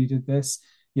correct when you did this?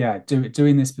 Yeah,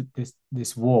 doing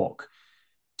this walk.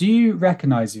 Do you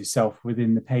recognize yourself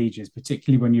within the pages,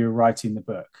 particularly when you were writing the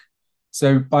book?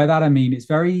 So by that I mean it's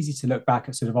very easy to look back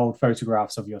at sort of old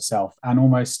photographs of yourself and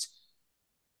almost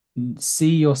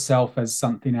see yourself as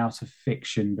something out of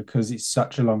fiction because it's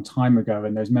such a long time ago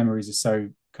and those memories are so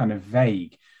kind of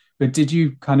vague. But did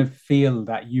you kind of feel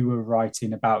that you were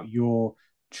writing about your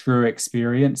true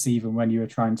experience even when you were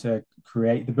trying to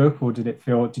create the book, or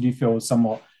did you feel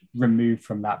somewhat removed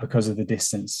from that because of the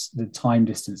distance, the time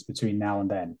distance between now and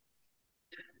then?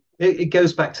 It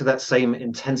goes back to that same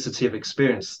intensity of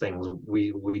experience thing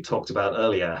we talked about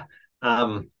earlier.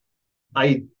 Um,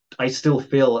 I I still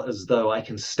feel as though I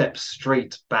can step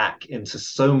straight back into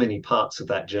so many parts of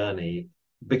that journey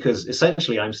because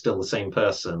essentially I'm still the same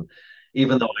person,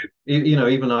 even though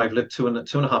even though I've lived two and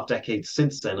a half decades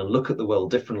since then and look at the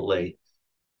world differently.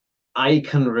 I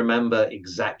can remember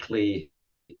exactly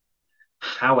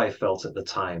how I felt at the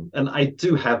time. And I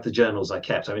do have the journals I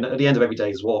kept. I mean, at the end of every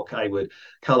day's walk, I would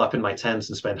curl up in my tent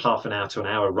and spend half an hour to an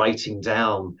hour writing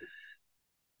down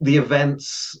the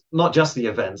events, not just the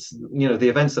events, the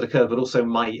events that occurred, but also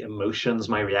my emotions,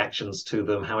 my reactions to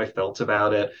them, how I felt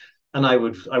about it. And I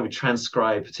would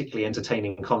transcribe particularly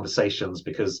entertaining conversations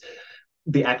because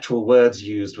the actual words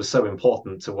used were so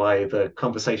important to why the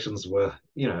conversations were,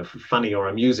 funny or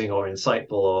amusing or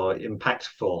insightful or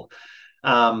impactful.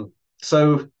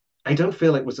 So I don't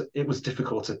feel it was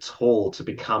difficult at all to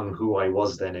become who I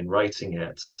was then in writing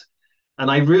it.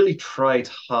 And I really tried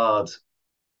hard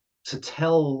to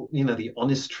tell, the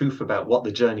honest truth about what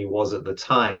the journey was at the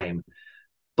time.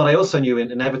 But I also knew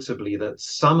inevitably that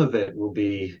some of it will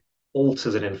be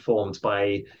altered and informed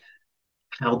by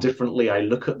how differently I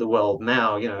look at the world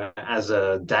now, as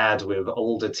a dad with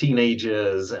older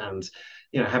teenagers and,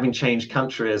 having changed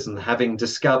countries and having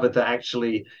discovered that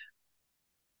actually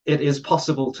it is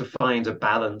possible to find a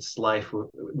balanced life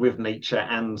with nature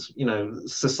and,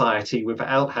 society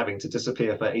without having to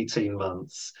disappear for 18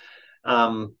 months.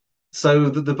 Um, so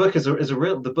the book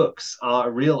the books are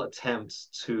a real attempt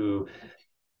to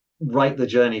write the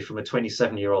journey from a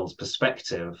 27-year-old's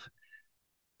perspective,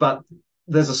 but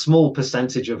there's a small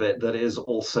percentage of it that is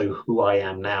also who I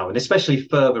am now, and especially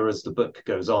further as the book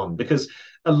goes on, because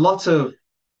a lot of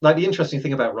like the interesting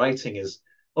thing about writing is,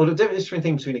 or the difference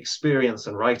between experience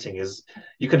and writing is,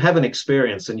 you can have an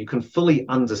experience and you can fully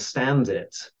understand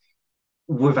it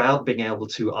without being able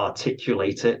to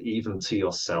articulate it even to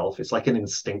yourself. It's like an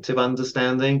instinctive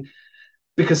understanding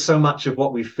because so much of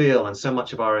what we feel and so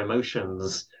much of our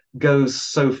emotions goes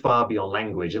so far beyond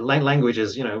language. And language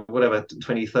is, whatever,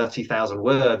 20, 30,000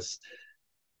 words,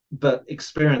 but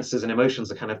experiences and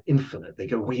emotions are kind of infinite. They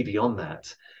go way beyond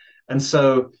that. And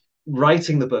so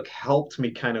writing the book helped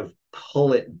me kind of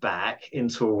pull it back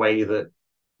into a way that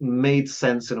made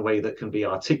sense in a way that can be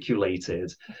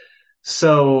articulated.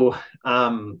 So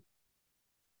the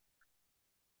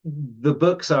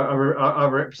books are a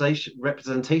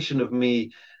representation of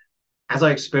me as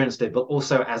I experienced it, but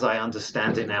also as I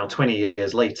understand it now, 20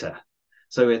 years later.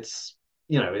 So it's,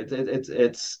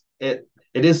 it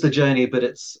is the journey, but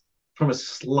it's from a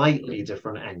slightly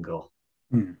different angle.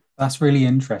 That's really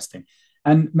interesting.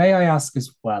 And may I ask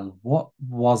as well, what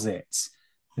was it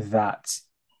that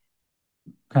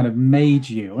kind of made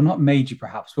you, or not made you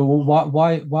perhaps, but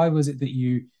why was it that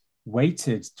you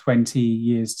waited 20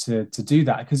 years to do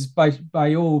that? Because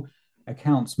by all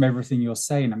accounts, from everything you're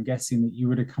saying, I'm guessing that you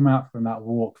would have come out from that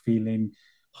walk feeling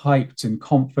hyped and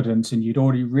confident, and you'd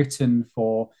already written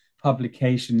for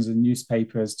publications and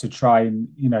newspapers to try and,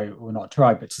 or not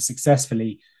try, but to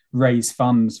successfully raise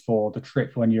funds for the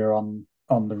trip when you're on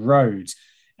the road.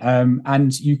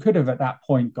 And you could have at that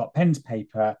point got pen to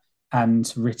paper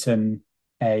and written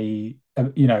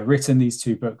written these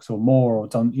two books or more, or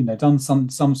done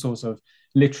some sort of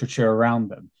literature around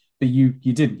them. But you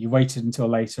didn't. You waited until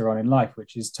later on in life,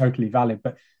 which is totally valid.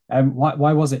 But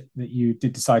why was it that you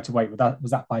did decide to wait? Was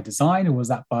that by design, or was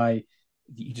that by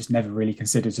you just never really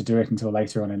considered to do it until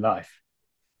later on in life?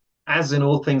 As in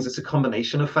all things, it's a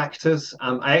combination of factors.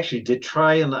 I actually did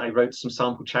try, and I wrote some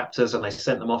sample chapters, and I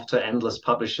sent them off to endless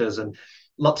publishers, and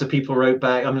lots of people wrote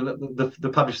back. I mean,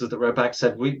 the publishers that wrote back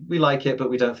said we like it,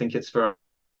 but we don't think it's for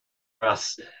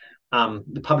us.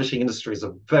 The publishing industry is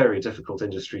a very difficult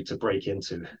industry to break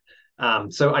into.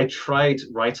 So I tried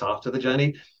right after the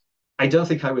journey. I don't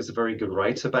think I was a very good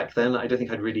writer back then. I don't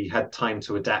think I'd really had time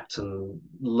to adapt and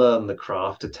learn the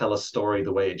craft to tell a story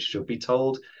the way it should be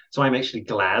told. So I'm actually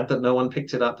glad that no one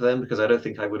picked it up then, because I don't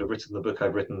think I would have written the book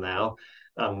I've written now,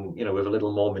 with a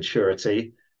little more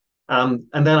maturity. And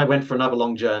then I went for another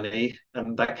long journey,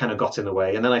 and that kind of got in the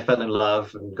way. And then I fell in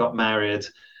love and got married,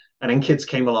 and then kids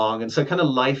came along, and so kind of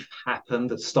life happened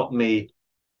that stopped me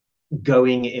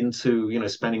going into,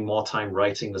 spending more time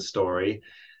writing the story.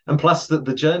 And plus,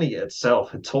 the journey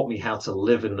itself had taught me how to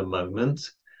live in the moment.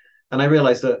 And I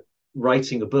realized that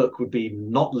writing a book would be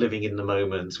not living in the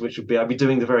moment, which would be I'd be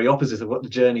doing the very opposite of what the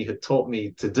journey had taught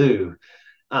me to do.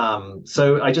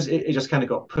 So it just kind of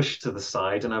got pushed to the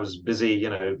side, and I was busy,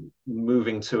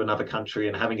 moving to another country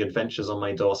and having adventures on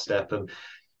my doorstep and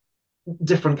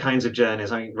different kinds of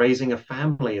journeys. I mean, raising a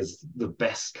family is the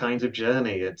best kind of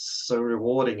journey. It's so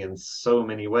rewarding in so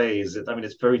many ways. I mean,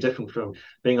 it's very different from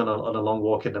being on a long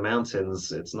walk in the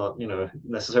mountains. It's not,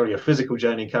 necessarily a physical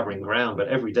journey covering ground, but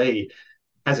every day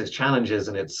has its challenges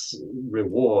and its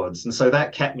rewards. And so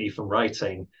that kept me from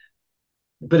writing.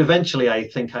 But eventually, I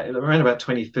think around about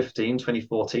 2015,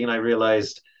 2014, I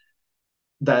realized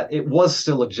that it was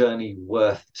still a journey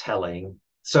worth telling.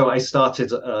 So I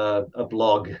started a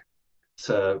blog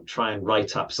to try and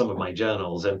write up some of my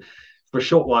journals. And for a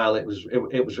short while, it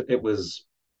was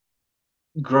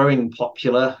growing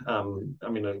popular. I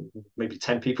mean, maybe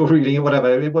 10 people reading it,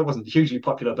 whatever. It wasn't hugely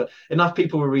popular, but enough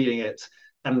people were reading it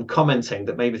and commenting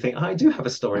that made me think, I do have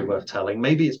a story worth telling.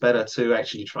 Maybe it's better to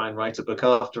actually try and write a book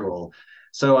after all.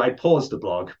 So I paused the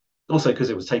blog, also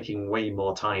because it was taking way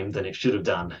more time than it should have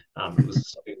done. It was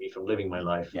stopping me from living my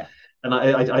life. Yeah. And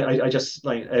I just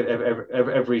like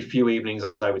every few evenings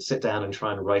I would sit down and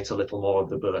try and write a little more of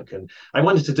the book. And I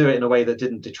wanted to do it in a way that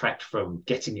didn't detract from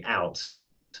getting out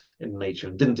in nature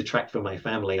and didn't detract from my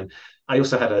family. And I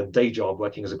also had a day job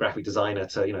working as a graphic designer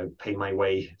to, pay my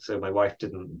way. So my wife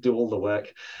didn't do all the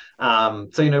work. So,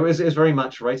 it was very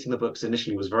much writing the books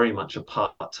initially was very much a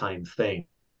part-time thing.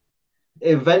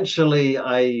 Eventually,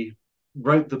 I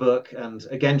wrote the book and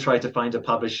again tried to find a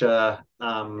publisher.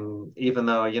 Even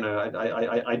though,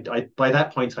 I by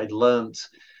that point I'd learned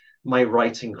my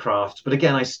writing craft, but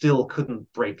again, I still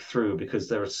couldn't break through because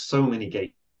there are so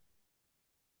many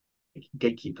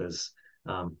gatekeepers.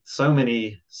 So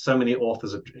many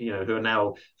authors, who are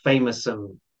now famous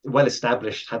and well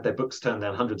established, had their books turned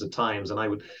down hundreds of times, and I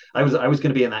was going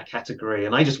to be in that category,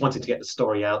 and I just wanted to get the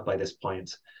story out by this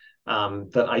point.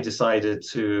 That I decided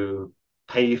to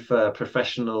pay for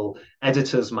professional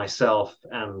editors myself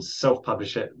and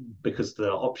self-publish it because the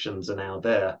options are now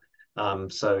there.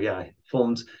 So yeah, I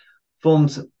formed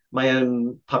my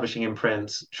own publishing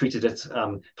imprint, treated it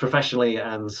professionally,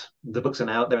 and the books are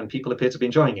now out there, and people appear to be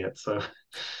enjoying it. So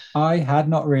I had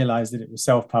not realized that it was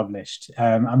self-published.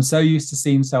 I'm so used to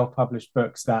seeing self-published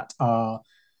books that are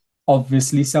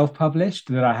obviously self-published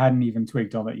that I hadn't even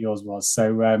twigged on that yours was.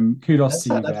 So kudos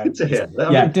to you that's there. good to hear.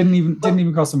 I Yeah, it mean, didn't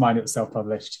even cross my mind it was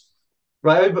self-published.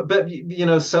 right, but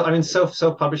so I mean,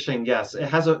 self-publishing, yes, it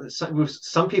has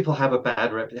some people have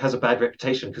a it has a bad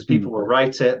reputation because people Mm, will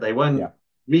write it, they won't yeah.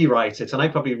 rewrite it, and I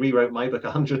probably rewrote my book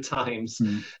 100 times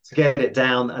Mm. to get it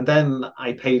down, and then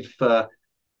I paid for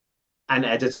an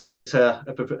editor,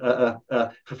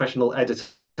 a professional editor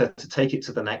to take it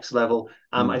to the next level.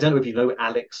 I Mm. don't know if you know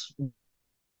Alex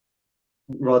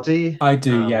Roddy. I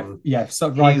do, yeah, yeah.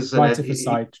 So He's an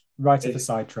ed- writer for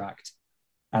Sidetracked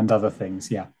and other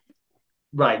things, yeah.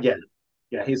 right, yeah.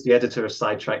 Yeah, he's the editor of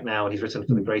Sidetrack now, and he's written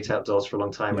for The Mm. Great Outdoors for a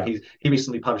long time. And Yeah. he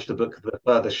recently published a book, The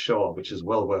Furthest Shore, which is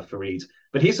well worth a read.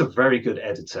 But he's a very good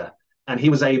editor, and he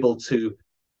was able to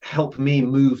help me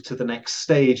move to the next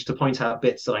stage to point out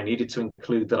bits that I needed to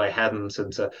include that I hadn't,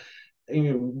 and to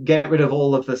get rid of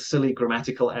all of the silly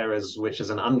grammatical errors, which as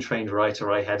an untrained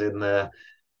writer I had in there.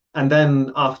 And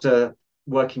then after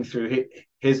working through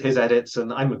his edits,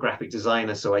 and I'm a graphic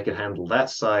designer, so I could handle that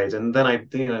side. And then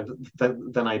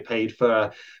then I paid for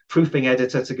a proofing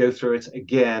editor to go through it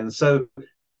again. So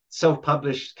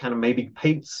self-published kind of maybe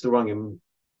paints the wrong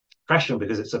impression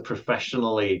because it's a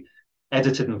professionally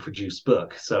edited and produced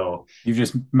book. So You've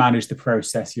just managed the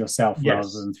process yourself rather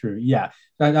yes, than through. Yeah,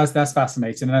 that's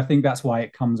fascinating, and I think that's why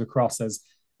it comes across as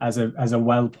a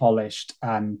well polished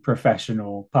and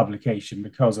professional publication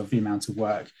because of the amount of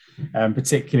work,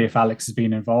 particularly if Alex has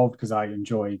been involved. Because I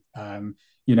enjoy,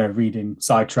 reading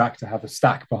Sidetrack to have a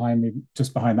stack behind me,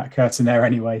 just behind that curtain there,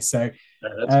 anyway. So,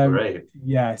 that's great.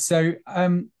 yeah. So,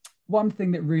 one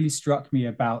thing that really struck me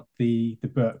about the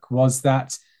book was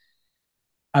that,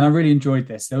 and I really enjoyed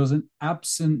this. There was an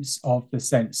absence of the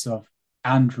sense of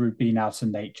Andrew being out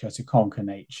in nature to conquer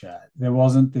nature. There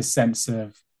wasn't this sense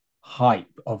of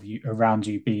hype of you around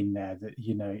you being there that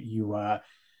you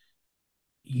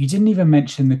didn't even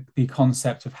mention the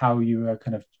concept of how you were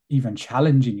kind of even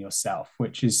challenging yourself,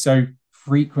 which is so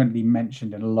frequently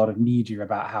mentioned in a lot of media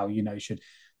about how you should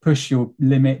push your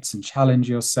limits and challenge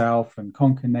yourself and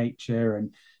conquer nature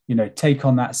and take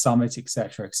on that summit,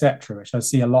 etc., which I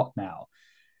see a lot now.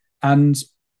 And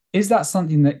is that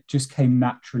something that just came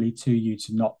naturally to you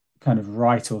to not kind of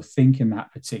write or think in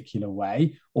that particular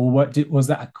way, or was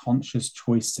that a conscious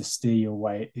choice to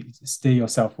steer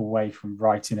yourself away from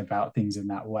writing about things in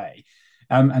that way?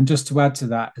 And just to add to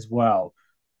that as well,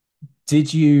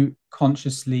 did you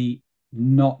consciously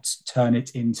not turn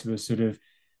it into a sort of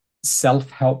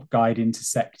self-help guide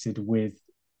intersected with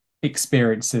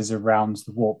experiences around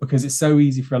the walk, because it's so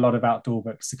easy for a lot of outdoor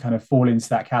books to kind of fall into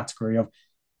that category of,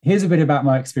 here's a bit about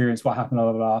my experience, what happened,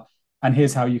 blah, blah, blah, and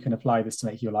here's how you can apply this to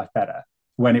make your life better.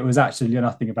 When it was actually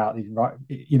nothing about the right,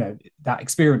 that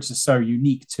experience is so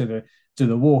unique to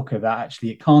the walker that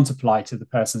actually it can't apply to the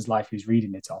person's life who's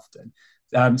reading it often.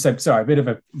 So sorry, a bit of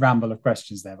a ramble of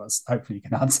questions there, but hopefully you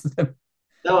can answer them.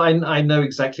 No, I know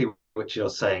exactly what you're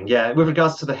saying. Yeah, with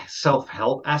regards to the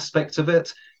self-help aspect of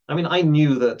it, I mean, I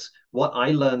knew that what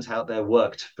I learned out there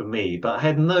worked for me, but I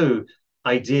had no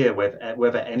idea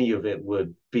whether any of it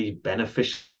would be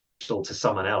beneficial to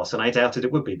someone else. And I doubted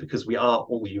it would be because we are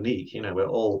all unique. We're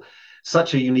all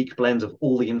such a unique blend of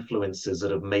all the influences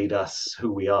that have made us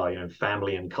who we are,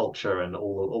 family and culture and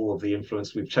all of the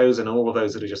influence we've chosen and all of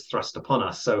those that are just thrust upon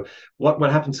us. So what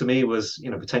happened to me was,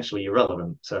 potentially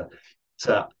irrelevant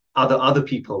to other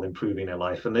people improving their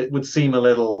life. And it would seem a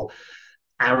little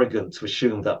arrogant to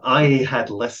assume that I had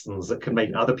lessons that could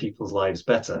make other people's lives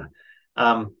better.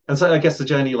 And so I guess the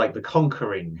journey, like the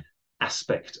conquering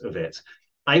aspect of it,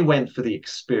 I went for the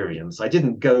experience. I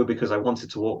didn't go because I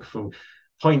wanted to walk from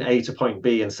point A to point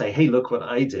B and say, hey, look what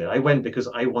I did. I went because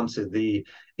I wanted the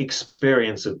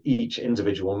experience of each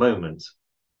individual moment.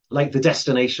 Like the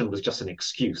destination was just an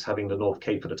excuse. Having the North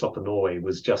Cape at the top of Norway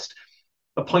was just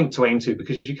a point to aim to,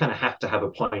 because you kind of have to have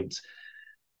a point,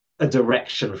 a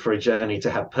direction for a journey to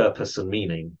have purpose and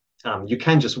meaning. You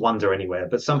can just wander anywhere,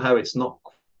 but somehow it's not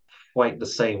quite the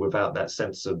same without that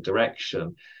sense of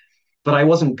direction. But I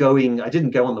didn't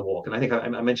go on the walk. And I think I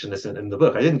mentioned this in the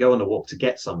book. I didn't go on the walk to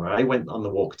get somewhere. I went on the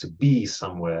walk to be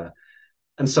somewhere.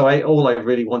 And so all I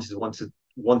really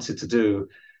wanted to do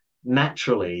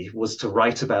naturally was to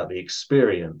write about the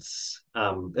experience.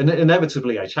 And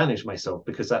inevitably I challenged myself,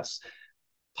 because that's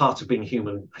part of being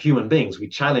human beings. We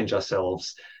challenge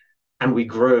ourselves and we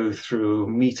grow through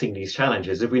meeting these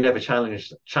challenges. If we never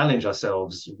challenge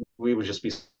ourselves, we would just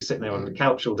be sitting there on the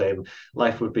couch all day, and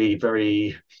life would be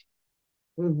very,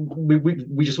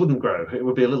 we just wouldn't grow. It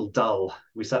would be a little dull.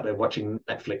 We sat there watching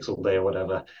Netflix all day or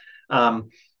whatever.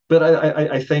 But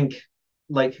I think,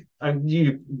 like,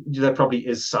 there probably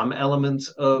is some element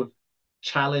of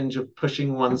challenge, of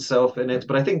pushing oneself in it.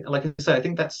 But I think, like I said, I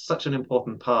think that's such an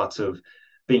important part of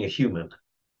being a human.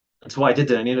 That's why I did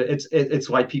it. And, it's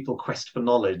why people quest for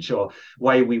knowledge, or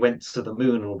why we went to the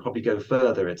moon and will probably go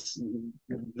further. It's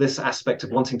this aspect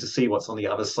of wanting to see what's on the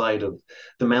other side of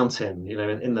the mountain,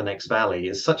 in the next valley,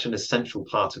 is such an essential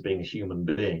part of being a human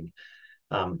being.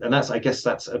 And I guess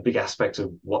that's a big aspect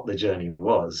of what the journey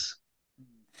was.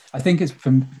 I think it's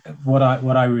from what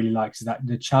I really liked is that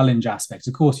the challenge aspect.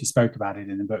 Of course, you spoke about it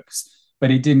in the books, but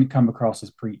it didn't come across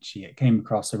as preachy. It came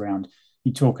across around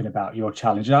you talking about your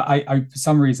challenge. For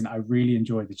some reason, I really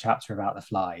enjoyed the chapter about the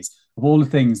flies. Of all the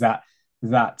things that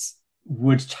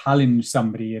would challenge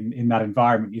somebody in that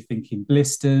environment, you're thinking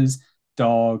blisters,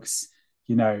 dogs,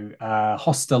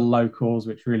 hostile locals,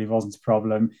 which really wasn't a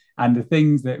problem, and the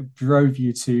things that drove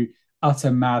you to utter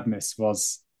madness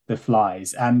was the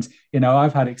flies. And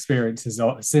I've had experiences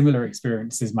or similar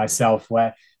experiences myself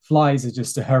where flies are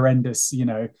just a horrendous,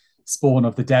 spawn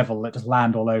of the devil that just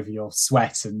land all over your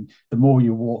sweat. And the more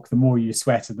you walk, the more you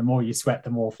sweat, and the more you sweat,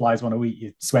 the more flies want to eat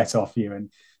your sweat off you. And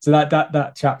so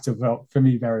that chapter felt for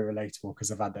me very relatable,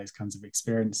 because I've had those kinds of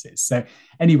experiences. So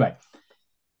anyway,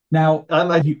 now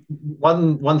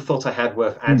one thought I had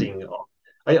worth adding.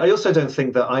 I also don't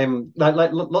think that I'm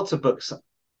like lots of books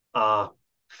are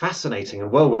fascinating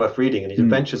and well worth reading, and the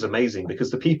adventure's amazing, because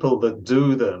the people that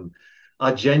do them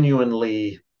are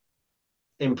genuinely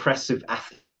impressive,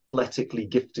 athletically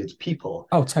gifted people.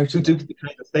 Oh, Who totally. do the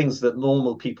kind of things that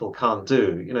normal people can't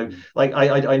do. Like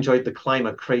I enjoyed the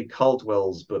climber Craig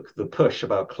Caldwell's book, The Push,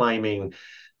 about climbing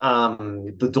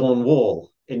the Dawn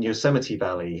Wall in Yosemite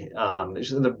Valley.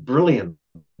 It's a brilliant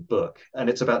book, and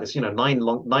it's about this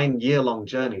 9 year long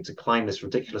journey to climb this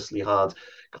ridiculously hard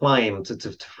climb,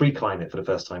 to free climb it for the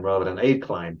first time rather than aid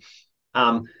climb.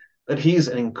 But he's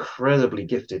an incredibly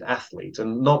gifted athlete,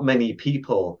 and not many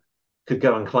people could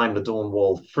go and climb the Dawn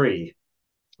Wall free,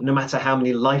 no matter how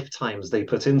many lifetimes they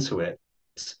put into it.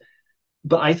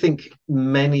 But I think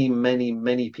many, many,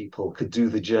 many people could do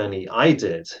the journey I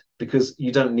did, because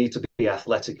you don't need to be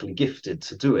athletically gifted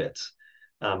to do it.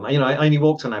 I only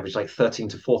walked on average like 13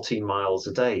 to 14 miles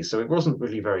a day, so it wasn't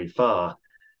really very far.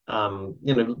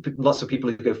 Lots of people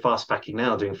who go fast packing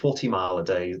now doing 40 mile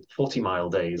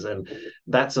days, and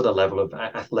that's at a level of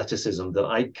athleticism that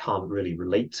I can't really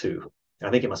relate to. I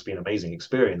think it must be an amazing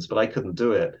experience, but I couldn't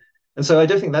do it. And so I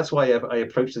don't think that's why I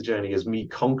approached the journey as me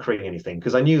conquering anything,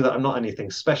 because I knew that I'm not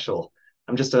anything special.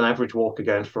 I'm just an average walker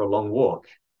going for a long walk.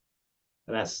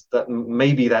 And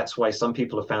maybe that's why some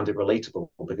people have found it relatable,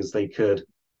 because they could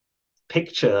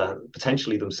picture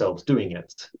potentially themselves doing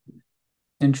it.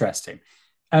 Interesting.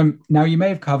 Now, you may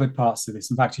have covered parts of this.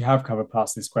 In fact, you have covered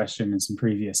parts of this question in some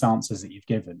previous answers that you've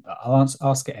given, but I'll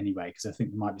ask it anyway because I think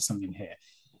there might be something here.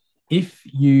 If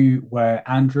you were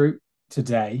Andrew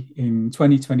today in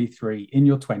 2023 in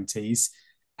your 20s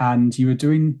and you were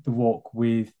doing the walk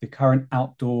with the current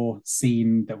outdoor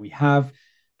scene that we have,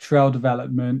 trail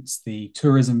developments, the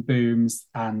tourism booms,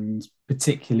 and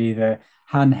particularly the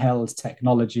handheld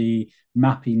technology,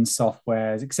 mapping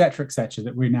softwares, etc.,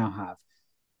 that we now have,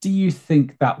 do you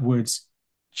think that would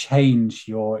change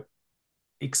your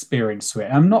experience to it?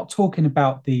 And I'm not talking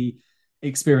about the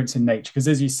experience in nature, because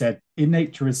as you said, in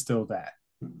nature is still there.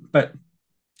 But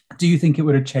do you think it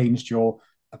would have changed your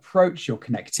approach, your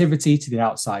connectivity to the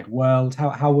outside world?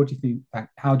 How would you think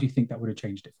how do you think that would have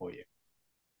changed it for you?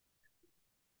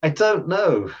 I don't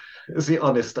know, is the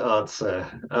honest answer.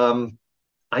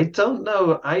 I don't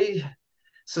know. I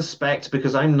suspect,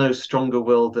 because I'm no stronger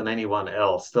willed than anyone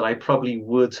else, that I probably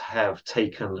would have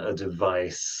taken a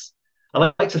device.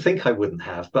 I like to think I wouldn't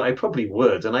have, but I probably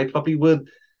would. And I probably would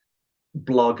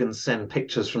blog and send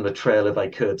pictures from the trail if I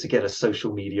could, to get a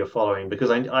social media following,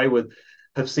 because I would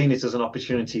have seen it as an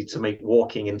opportunity to make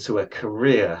walking into a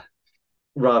career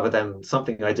rather than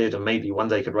something I did and maybe one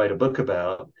day could write a book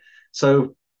about.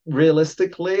 So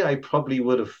realistically, I probably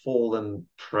would have fallen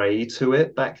prey to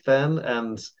it back then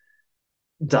and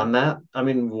done that. I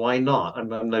mean, why not?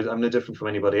 I'm no different from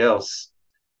anybody else.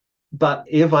 But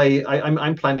if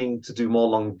I'm planning to do more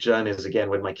long journeys again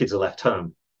when my kids are left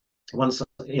home. Once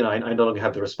I no longer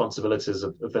have the responsibilities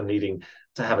of them needing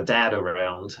to have a dad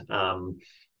around.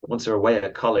 Once they're away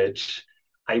at college,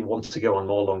 I want to go on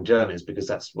more long journeys because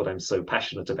that's what I'm so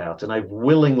passionate about. And I've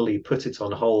willingly put it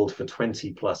on hold for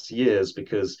 20 plus years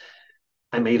because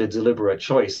I made a deliberate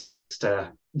choice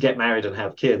to get married and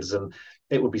have kids. And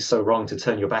it would be so wrong to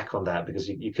turn your back on that, because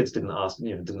your kids didn't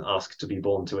ask to be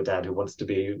born to a dad who wants to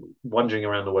be wandering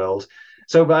around the world.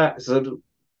 So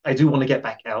I do want to get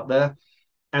back out there,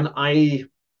 and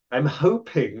I'm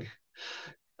hoping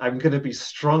I'm going to be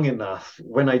strong enough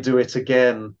when I do it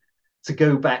again to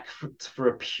go back for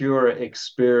a pure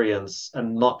experience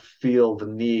and not feel the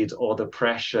need or the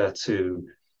pressure to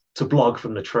blog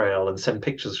from the trail and send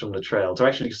pictures from the trail, to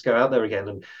actually just go out there again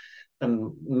and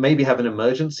maybe have an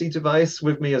emergency device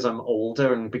with me as I'm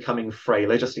older and becoming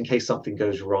frailer, just in case something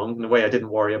goes wrong in a way I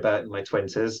didn't worry about in my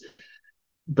 20s,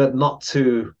 but not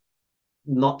to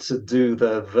do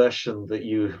the version that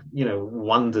you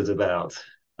wondered about.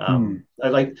 Hmm. I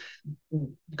like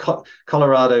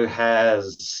Colorado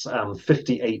has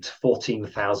 58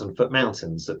 14,000 foot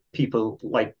mountains that people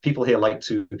here like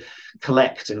to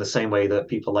collect in the same way that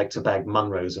people like to bag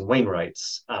Munros and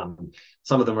Wainwrights.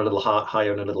 Some of them are a little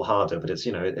higher and a little harder, but it's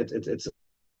a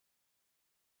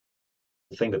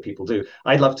thing that people do.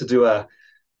 I'd love to do a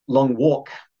long walk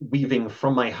weaving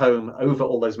from my home over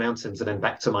all those mountains and then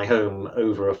back to my home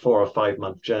over a 4 or 5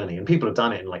 month journey. And people have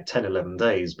done it in like 10, 11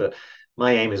 days, but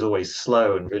my aim is always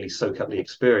slow and really soak up the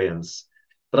experience.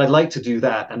 But I'd like to do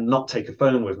that and not take a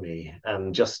phone with me,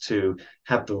 and just to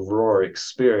have the raw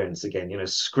experience again,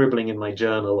 scribbling in my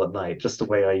journal at night, just the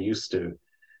way I used to.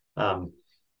 Um,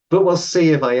 but we'll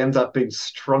see if I end up being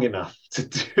strong enough to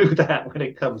do that when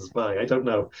it comes by. I don't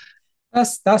know.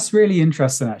 That's really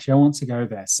interesting. Actually, I want to go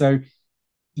there. So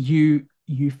you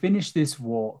finished this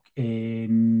walk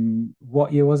in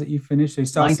what year was it? You finished. So you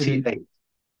started in 98.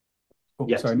 oh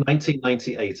Yes, sorry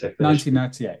 1998 I finished.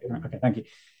 1998. Okay, thank you.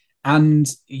 And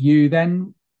you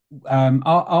then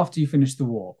after you finished the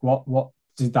walk, what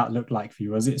did that look like for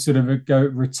you? Was it sort of a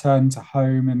return to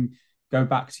home and go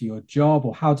back to your job,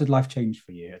 or how did life change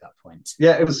for you at that point?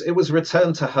 Yeah, it was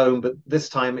return to home, but this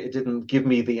time it didn't give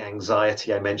me the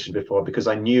anxiety I mentioned before, because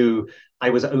I knew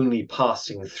I was only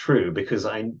passing through. Because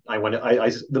I went I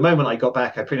the moment I got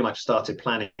back, I pretty much started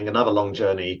planning another long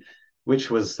journey, which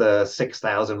was the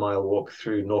 6,000 mile walk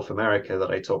through North America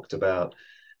that I talked about.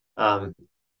 Um,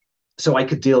 so I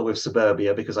could deal with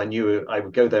suburbia, because I knew I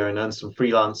would go there and earn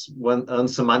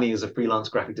some money as a freelance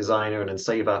graphic designer, and then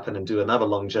save up and then do another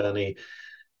long journey.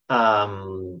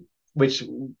 Um, which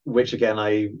which again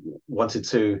I wanted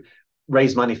to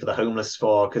raise money for the homeless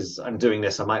for, because I'm doing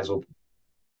this, I might as well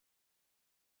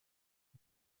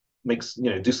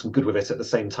do some good with it at the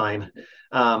same time.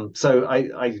 So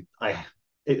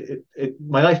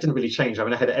my life didn't really change. I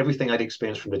mean, I had everything I'd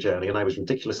experienced from the journey, and I was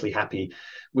ridiculously happy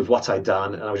with what I'd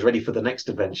done, and I was ready for the next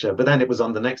adventure. But then it was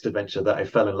on the next adventure that I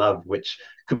fell in love, which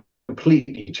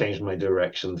completely changed my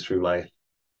direction through life.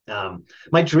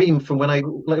 My dream from when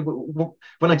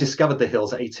I discovered the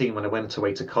hills at 18, when I went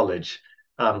away to college,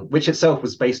 which itself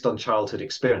was based on childhood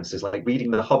experiences, like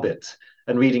reading The Hobbit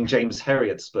and reading James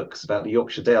Herriot's books about the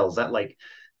Yorkshire Dales. That like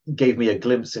gave me a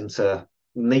glimpse into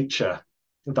nature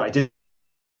that I didn't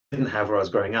have where I was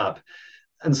growing up.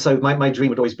 And so my dream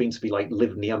had always been to be like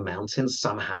live near mountains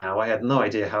somehow. I had no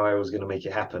idea how I was going to make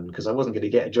it happen because I wasn't going to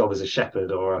get a job as a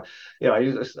shepherd or,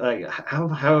 like, how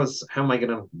am I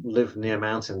going to live near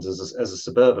mountains as a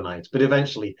suburbanite? But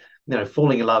eventually,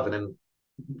 falling in love and then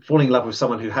falling in love with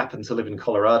someone who happened to live in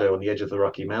Colorado on the edge of the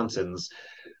Rocky Mountains.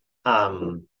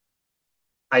 Um,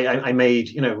 I made,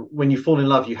 when you fall in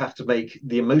love, you have to make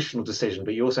the emotional decision,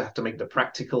 but you also have to make the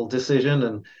practical decision.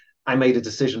 And I made a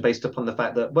decision based upon the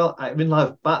fact that, well, I'm in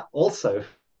love, but also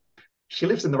she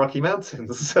lives in the Rocky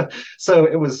Mountains. So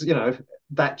it was,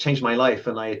 that changed my life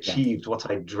and I Yeah. achieved what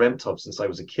I dreamt of since I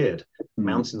was a kid, Mm.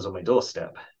 mountains on my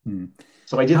doorstep. Mm.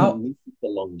 So I didn't How need the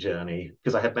long journey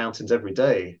because I had mountains every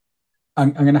day.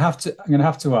 I'm gonna have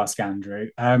to ask Andrew.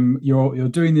 You're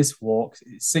doing this walk,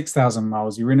 6,000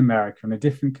 miles. You're in America, in a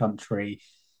different country.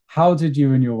 How did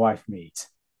you and your wife meet?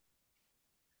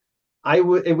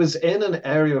 It was in an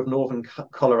area of northern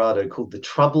Colorado called the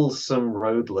Troublesome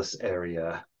Roadless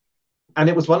area. And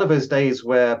it was one of those days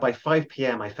where by 5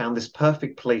 p.m. I found this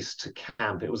perfect place to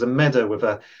camp. It was a meadow with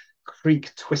a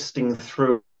creek twisting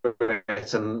through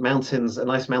it and mountains, a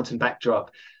nice mountain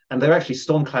backdrop. And there were actually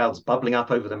storm clouds bubbling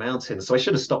up over the mountains. So I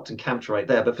should have stopped and camped right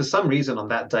there. But for some reason on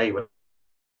that day, when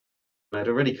I'd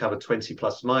already covered 20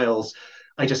 plus miles,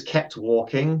 I just kept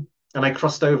walking. And I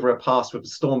crossed over a pass with the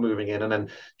storm moving in and then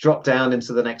dropped down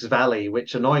into the next valley,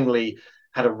 which annoyingly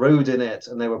had a road in it.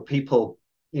 And there were people,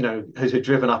 who had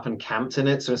driven up and camped in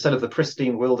it. So instead of the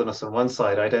pristine wilderness on one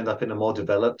side, I'd end up in a more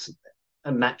developed,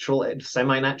 a natural,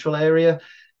 semi-natural area.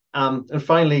 And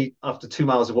finally, after 2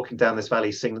 miles of walking down this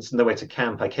valley, seeing there's nowhere to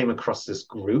camp, I came across this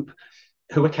group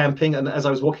who were camping. And as I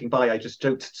was walking by, I just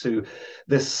joked to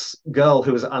this girl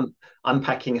who was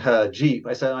unpacking her Jeep.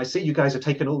 I said, I see you guys have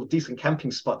taken all the decent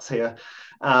camping spots here.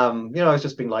 I was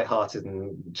just being lighthearted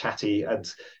and chatty. And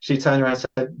she turned around and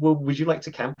said, well, would you like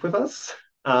to camp with us?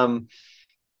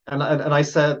 And I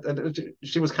said, and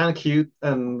she was kind of cute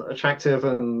and attractive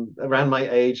and around my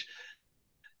age.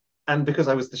 And because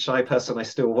I was the shy person I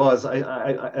still was,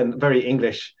 and very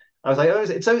English, I was like, oh,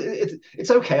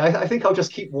 it's okay. I think I'll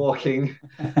just keep walking.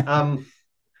 Um,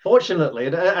 Fortunately,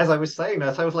 as I was saying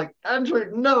that, I was like,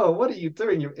 Andrew, no, what are you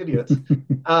doing, you idiot?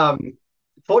 Um,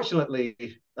 Fortunately,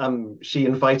 she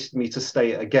invited me to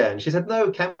stay again. She said, no,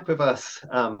 camp with us.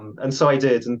 And so I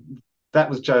did. And that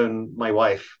was Joan, my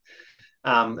wife.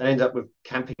 I ended up with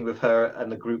camping with her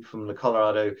and the group from the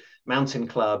Colorado Mountain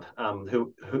Club,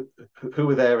 who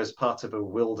were there as part of a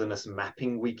wilderness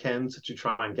mapping weekend to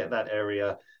try and get that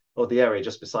area or the area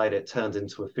just beside it turned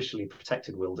into officially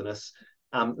protected wilderness.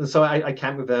 And so I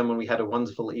camped with them and we had a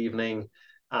wonderful evening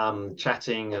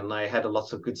chatting, and I had a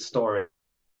lot of good stories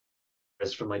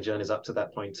from my journeys up to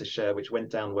that point to share, which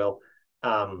went down well.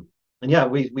 And yeah,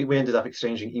 we ended up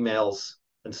exchanging emails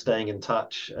and staying in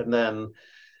touch. And then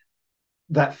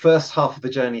that first half of the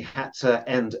journey had to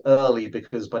end early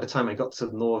because by the time I got to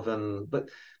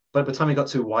by the time I got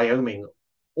to Wyoming,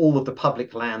 all of the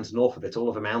public lands north of it, all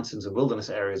of the mountains and wilderness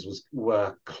areas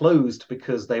were closed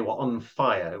because they were on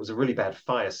fire. It was a really bad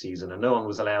fire season, and no one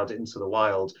was allowed into the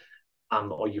wild,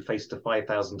 or you faced a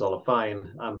 $5,000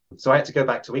 fine. So I had to go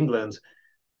back to England,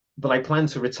 but I planned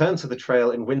to return to the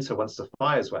trail in winter once the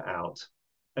fires were out.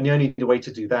 And the only way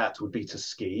to do that would be to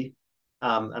ski.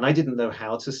 And I didn't know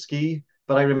how to ski,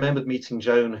 but I remembered meeting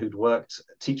Joan, who'd worked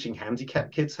teaching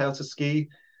handicapped kids how to ski.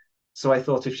 So I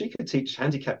thought if she could teach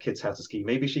handicapped kids how to ski,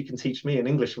 maybe she can teach me, an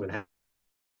Englishman,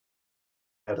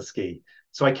 how to ski.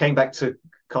 So I came back to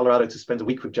Colorado to spend a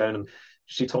week with Joan, and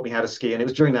she taught me how to ski. And it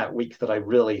was during that week that I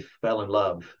really fell in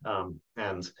love,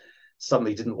 and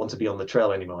suddenly didn't want to be on the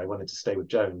trail anymore. I wanted to stay with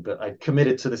Joan, but I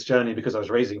committed to this journey because I was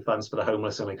raising funds for the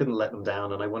homeless and I couldn't let them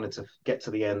down, and I wanted to get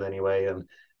to the end anyway.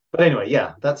 But anyway,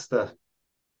 yeah, that's the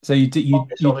So you did or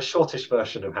the shortish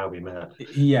version of how we met.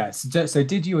 yes. So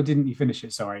did you or didn't you finish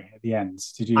it? Sorry, at the end,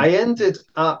 did you? I ended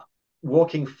up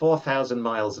walking 4,000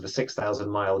 miles of a 6,000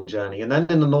 mile journey. And then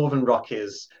in the Northern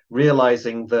Rockies,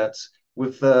 realizing that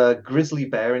with the grizzly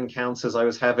bear encounters I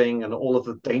was having and all of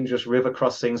the dangerous river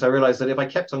crossings, I realized that if I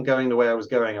kept on going the way I was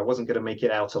going, I wasn't going to make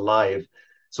it out alive.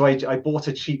 So I bought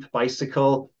a cheap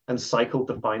bicycle and cycled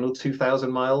the final 2,000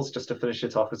 miles just to finish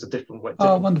it off as a Oh, different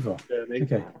wonderful. journey,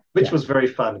 Okay, which yeah, was very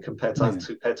fun compared to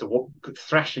amazing.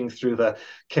 thrashing through the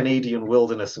Canadian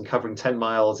wilderness and covering 10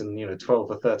 miles in 12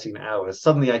 or 13 hours.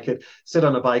 Suddenly I could sit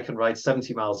on a bike and ride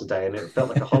 70 miles a day and it felt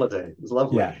like a holiday. It was Yeah,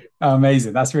 lovely. oh,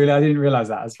 amazing. That's really I didn't realize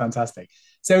that. That's fantastic.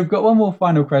 So we've got one more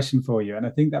final question for you, and I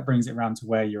think that brings it around to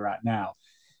where you're at now.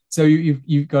 So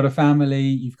you've got a family,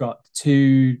 you've got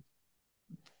two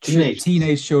Teenagers,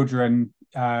 teenage children.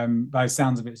 By the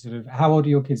sounds of it, sort of, how old are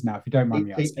your kids now, if you don't mind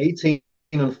me 18, asking?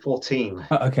 18 and 14.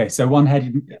 Okay, so one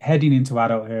heading into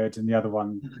adulthood, and the other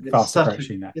one It's fast such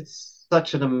approaching that. it's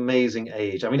such an amazing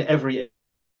age. I mean, every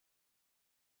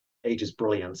age is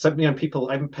brilliant. So, people,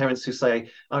 I have parents who say,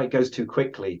 oh, it goes too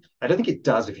quickly. I don't think it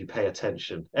does if you pay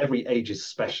attention. Every age is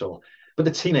special. But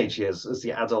the teenage years, as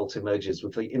the adult emerges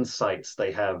with the insights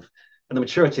they have and the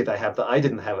maturity they have that I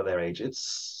didn't have at their age,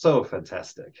 it's so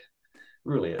fantastic. It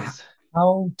really is.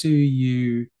 How do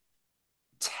you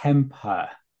temper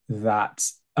that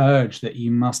urge that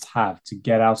you must have to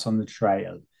get out on the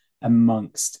trail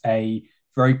amongst a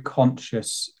very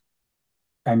conscious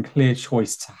and clear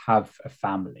choice to have a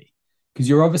family? Because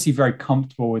you're obviously very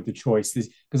comfortable with the choice.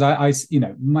 Because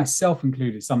myself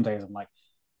included, some days I'm like,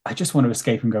 I just want to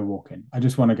escape and go walking. I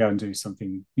just want to go and do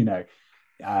something,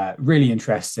 really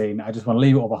interesting. I just want to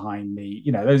leave it all behind me.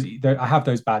 I have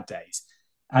those bad days.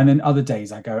 And then other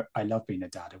days I go, I love being a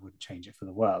dad. I wouldn't change it for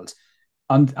the world.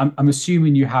 And I'm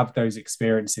assuming you have those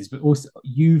experiences, but also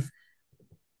you've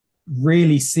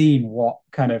really seen what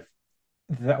kind of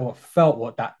that or felt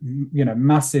what that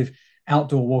massive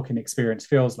outdoor walking experience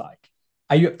feels like.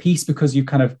 Are you at peace because you've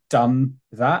kind of done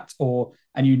that, or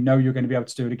and you're going to be able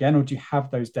to do it again, or do you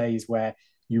have those days where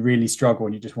you really struggle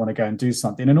and you just want to go and do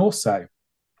something? And also,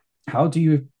 how do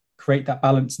you create that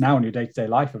balance now in your day-to-day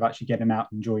life of actually getting out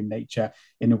and enjoying nature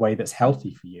in a way that's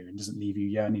healthy for you and doesn't leave you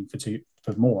yearning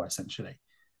for more, essentially?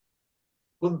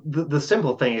 Well, the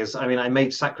simple thing is, I mean, I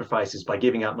made sacrifices by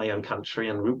giving up my own country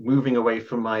and moving away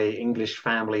from my English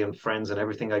family and friends and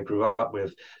everything I grew up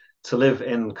with to live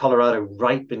in Colorado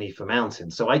right beneath a mountain.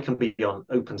 So I can be on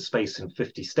open space in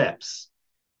 50 steps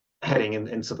heading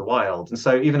into the wild. And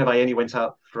so even if I only went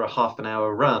out for a half an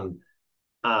hour run,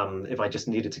 if I just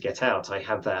needed to get out, I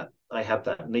have that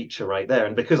nature right there.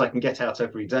 And because I can get out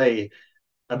every day,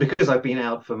 and because I've been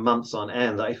out for months on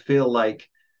end, I feel like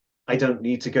I don't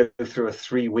need to go through a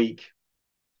 3 week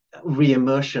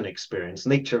re-immersion experience.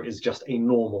 Nature is just a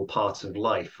normal part of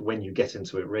life when you get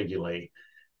into it regularly,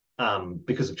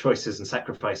 because of choices and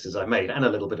sacrifices I made, and a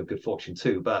little bit of good fortune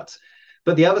too. But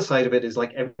the other side of it is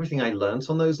like everything I learned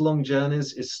on those long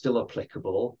journeys is still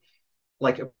applicable.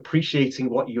 Like appreciating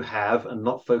what you have and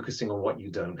not focusing on what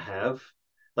you don't have.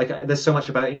 Like there's so much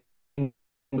about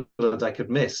England I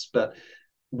could miss, but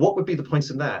what would be the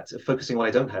point in that of focusing on what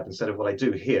I don't have instead of what I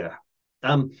do here?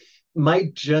 Um,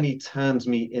 my journey turned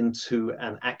me into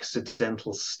an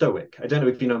accidental stoic. I don't know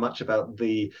if you know much about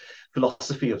the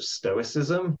philosophy of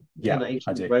stoicism, Yeah, an I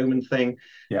ancient do. Roman thing.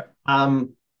 Yeah.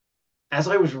 Um, as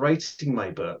I was writing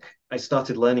my book, I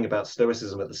started learning about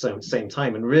Stoicism at the same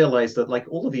time and realized that, like,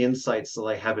 all of the insights that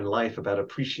I have in life about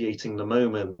appreciating the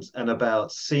moment and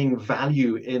about seeing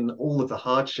value in all of the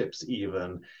hardships,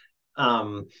 even,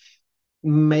 um,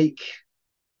 make,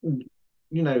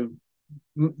 you know,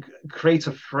 create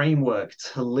a framework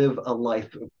to live a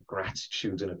life of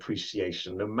gratitude and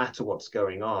appreciation, no matter what's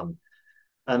going on.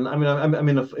 And I mean, I'm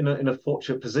in a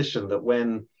fortunate position that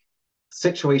when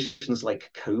situations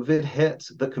like COVID hit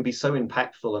that can be so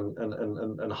impactful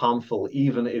and harmful,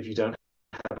 even if you don't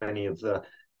have any of the,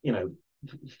 you know,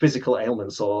 physical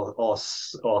ailments or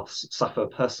suffer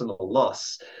personal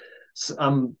loss.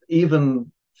 Even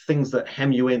things that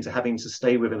hem you into having to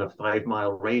stay within a 5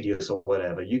 mile radius or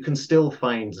whatever, you can still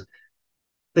find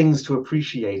things to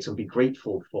appreciate and be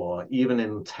grateful for, even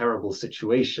in terrible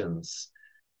situations.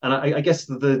 And I guess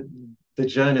the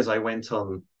journeys I went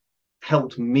on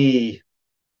helped me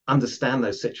understand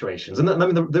those situations. And I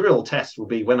mean, the real test will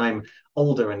be when I'm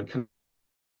older and can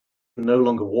no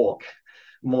longer walk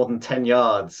more than 10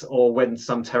 yards, or when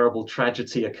some terrible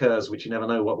tragedy occurs, which you never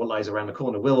know what lies around the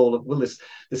corner. Will this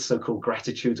so-called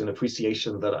gratitude and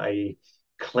appreciation that I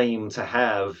claim to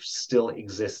have still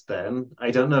exist then?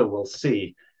 I don't know. We'll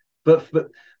see. But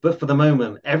for the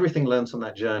moment, everything learned on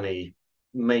that journey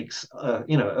makes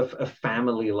a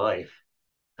family life,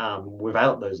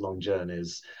 without those long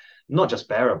journeys, not just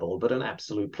bearable, but an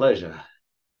absolute pleasure.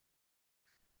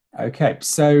 Okay,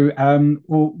 so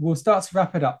we'll start to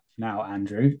wrap it up now,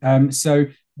 Andrew. So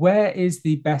where is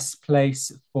the best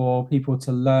place for people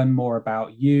to learn more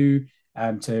about you,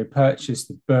 to purchase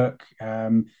the book,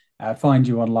 find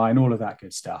you online, all of that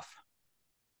good stuff?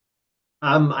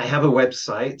 I have a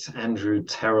website,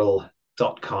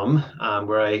 andrewterrill.com,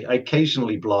 where I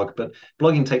occasionally blog, but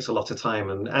blogging takes a lot of time.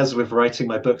 And as with writing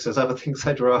my books, there's other things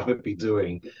I'd rather be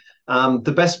doing.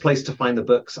 The best place to find the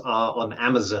books are on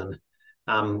Amazon.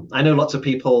 I know lots of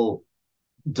people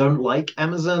don't like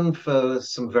Amazon for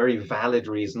some very valid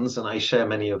reasons, and I share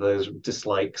many of those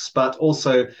dislikes, but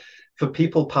also for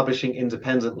people publishing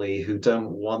independently who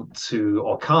don't want to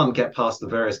or can't get past the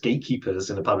various gatekeepers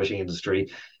in the publishing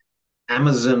industry,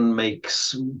 Amazon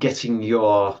makes getting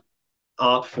your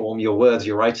art form, your words,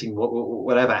 your writing,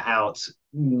 whatever out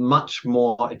much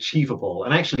more achievable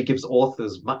and actually gives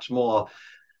authors much more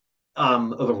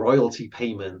of a royalty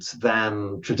payment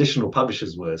than traditional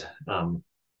publishers would.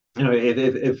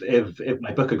 If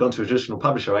my book had gone to a traditional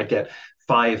publisher, I'd get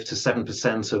 5 to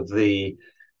 7% of the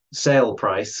sale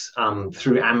price.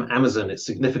 Through Amazon, it's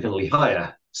significantly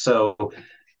higher. So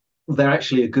they're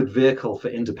actually a good vehicle for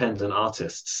independent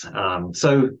artists.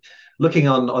 So looking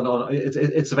on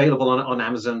it's available on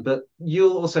Amazon, but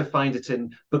you'll also find it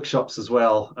in bookshops as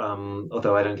well.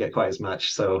 Although I don't get quite as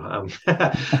much. So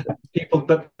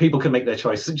people can make their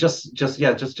choice. Just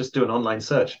do an online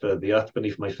search for The Earth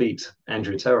Beneath My Feet,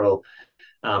 Andrew Terrill,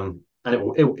 and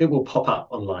it will pop up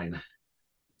online.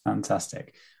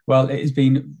 Fantastic. Well, it has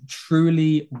been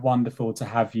truly wonderful to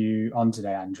have you on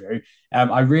today, Andrew.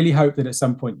 I really hope that at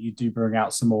some point you do bring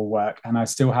out some more work, and I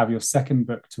still have your second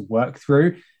book to work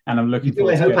through, and I'm You looking do.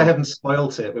 forward I to hope I getting. haven't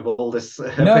spoilt it with all this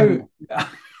No,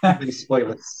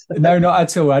 spoilers. no, not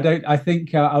at all. I don't. I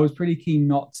think I was pretty keen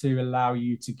not to allow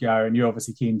you to go, and you're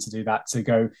obviously keen to do that, to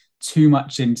go too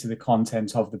much into the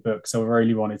content of the book. So I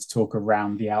really wanted to talk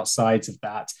around the outsides of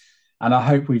that. And I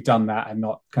hope we've done that and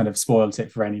not kind of spoiled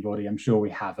it for anybody. I'm sure we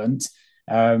haven't.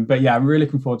 But yeah, I'm really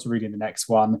looking forward to reading the next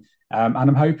one. And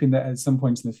I'm hoping that at some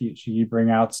point in the future, you bring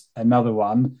out another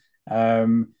one.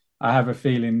 I have a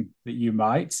feeling that you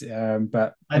might,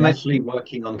 but I'm actually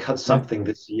working on something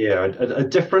this year, a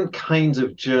different kind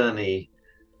of journey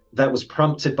that was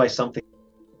prompted by something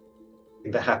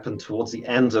that happened towards the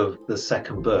end of the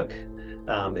second book.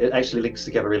 It actually links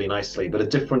together really nicely, but a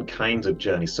different kind of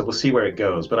journey. So we'll see where it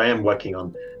goes. But I am working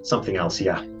on something else.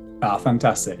 Yeah. ah,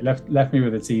 fantastic. Left me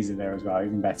with a teaser there as well,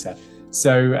 even better.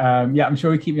 So yeah, I'm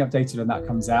sure we keep you updated when that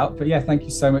comes out. But yeah, thank you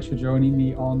so much for joining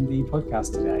me on the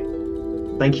podcast today.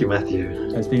 Thank you, Matthew.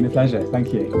 It's been a pleasure.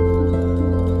 Thank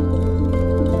you.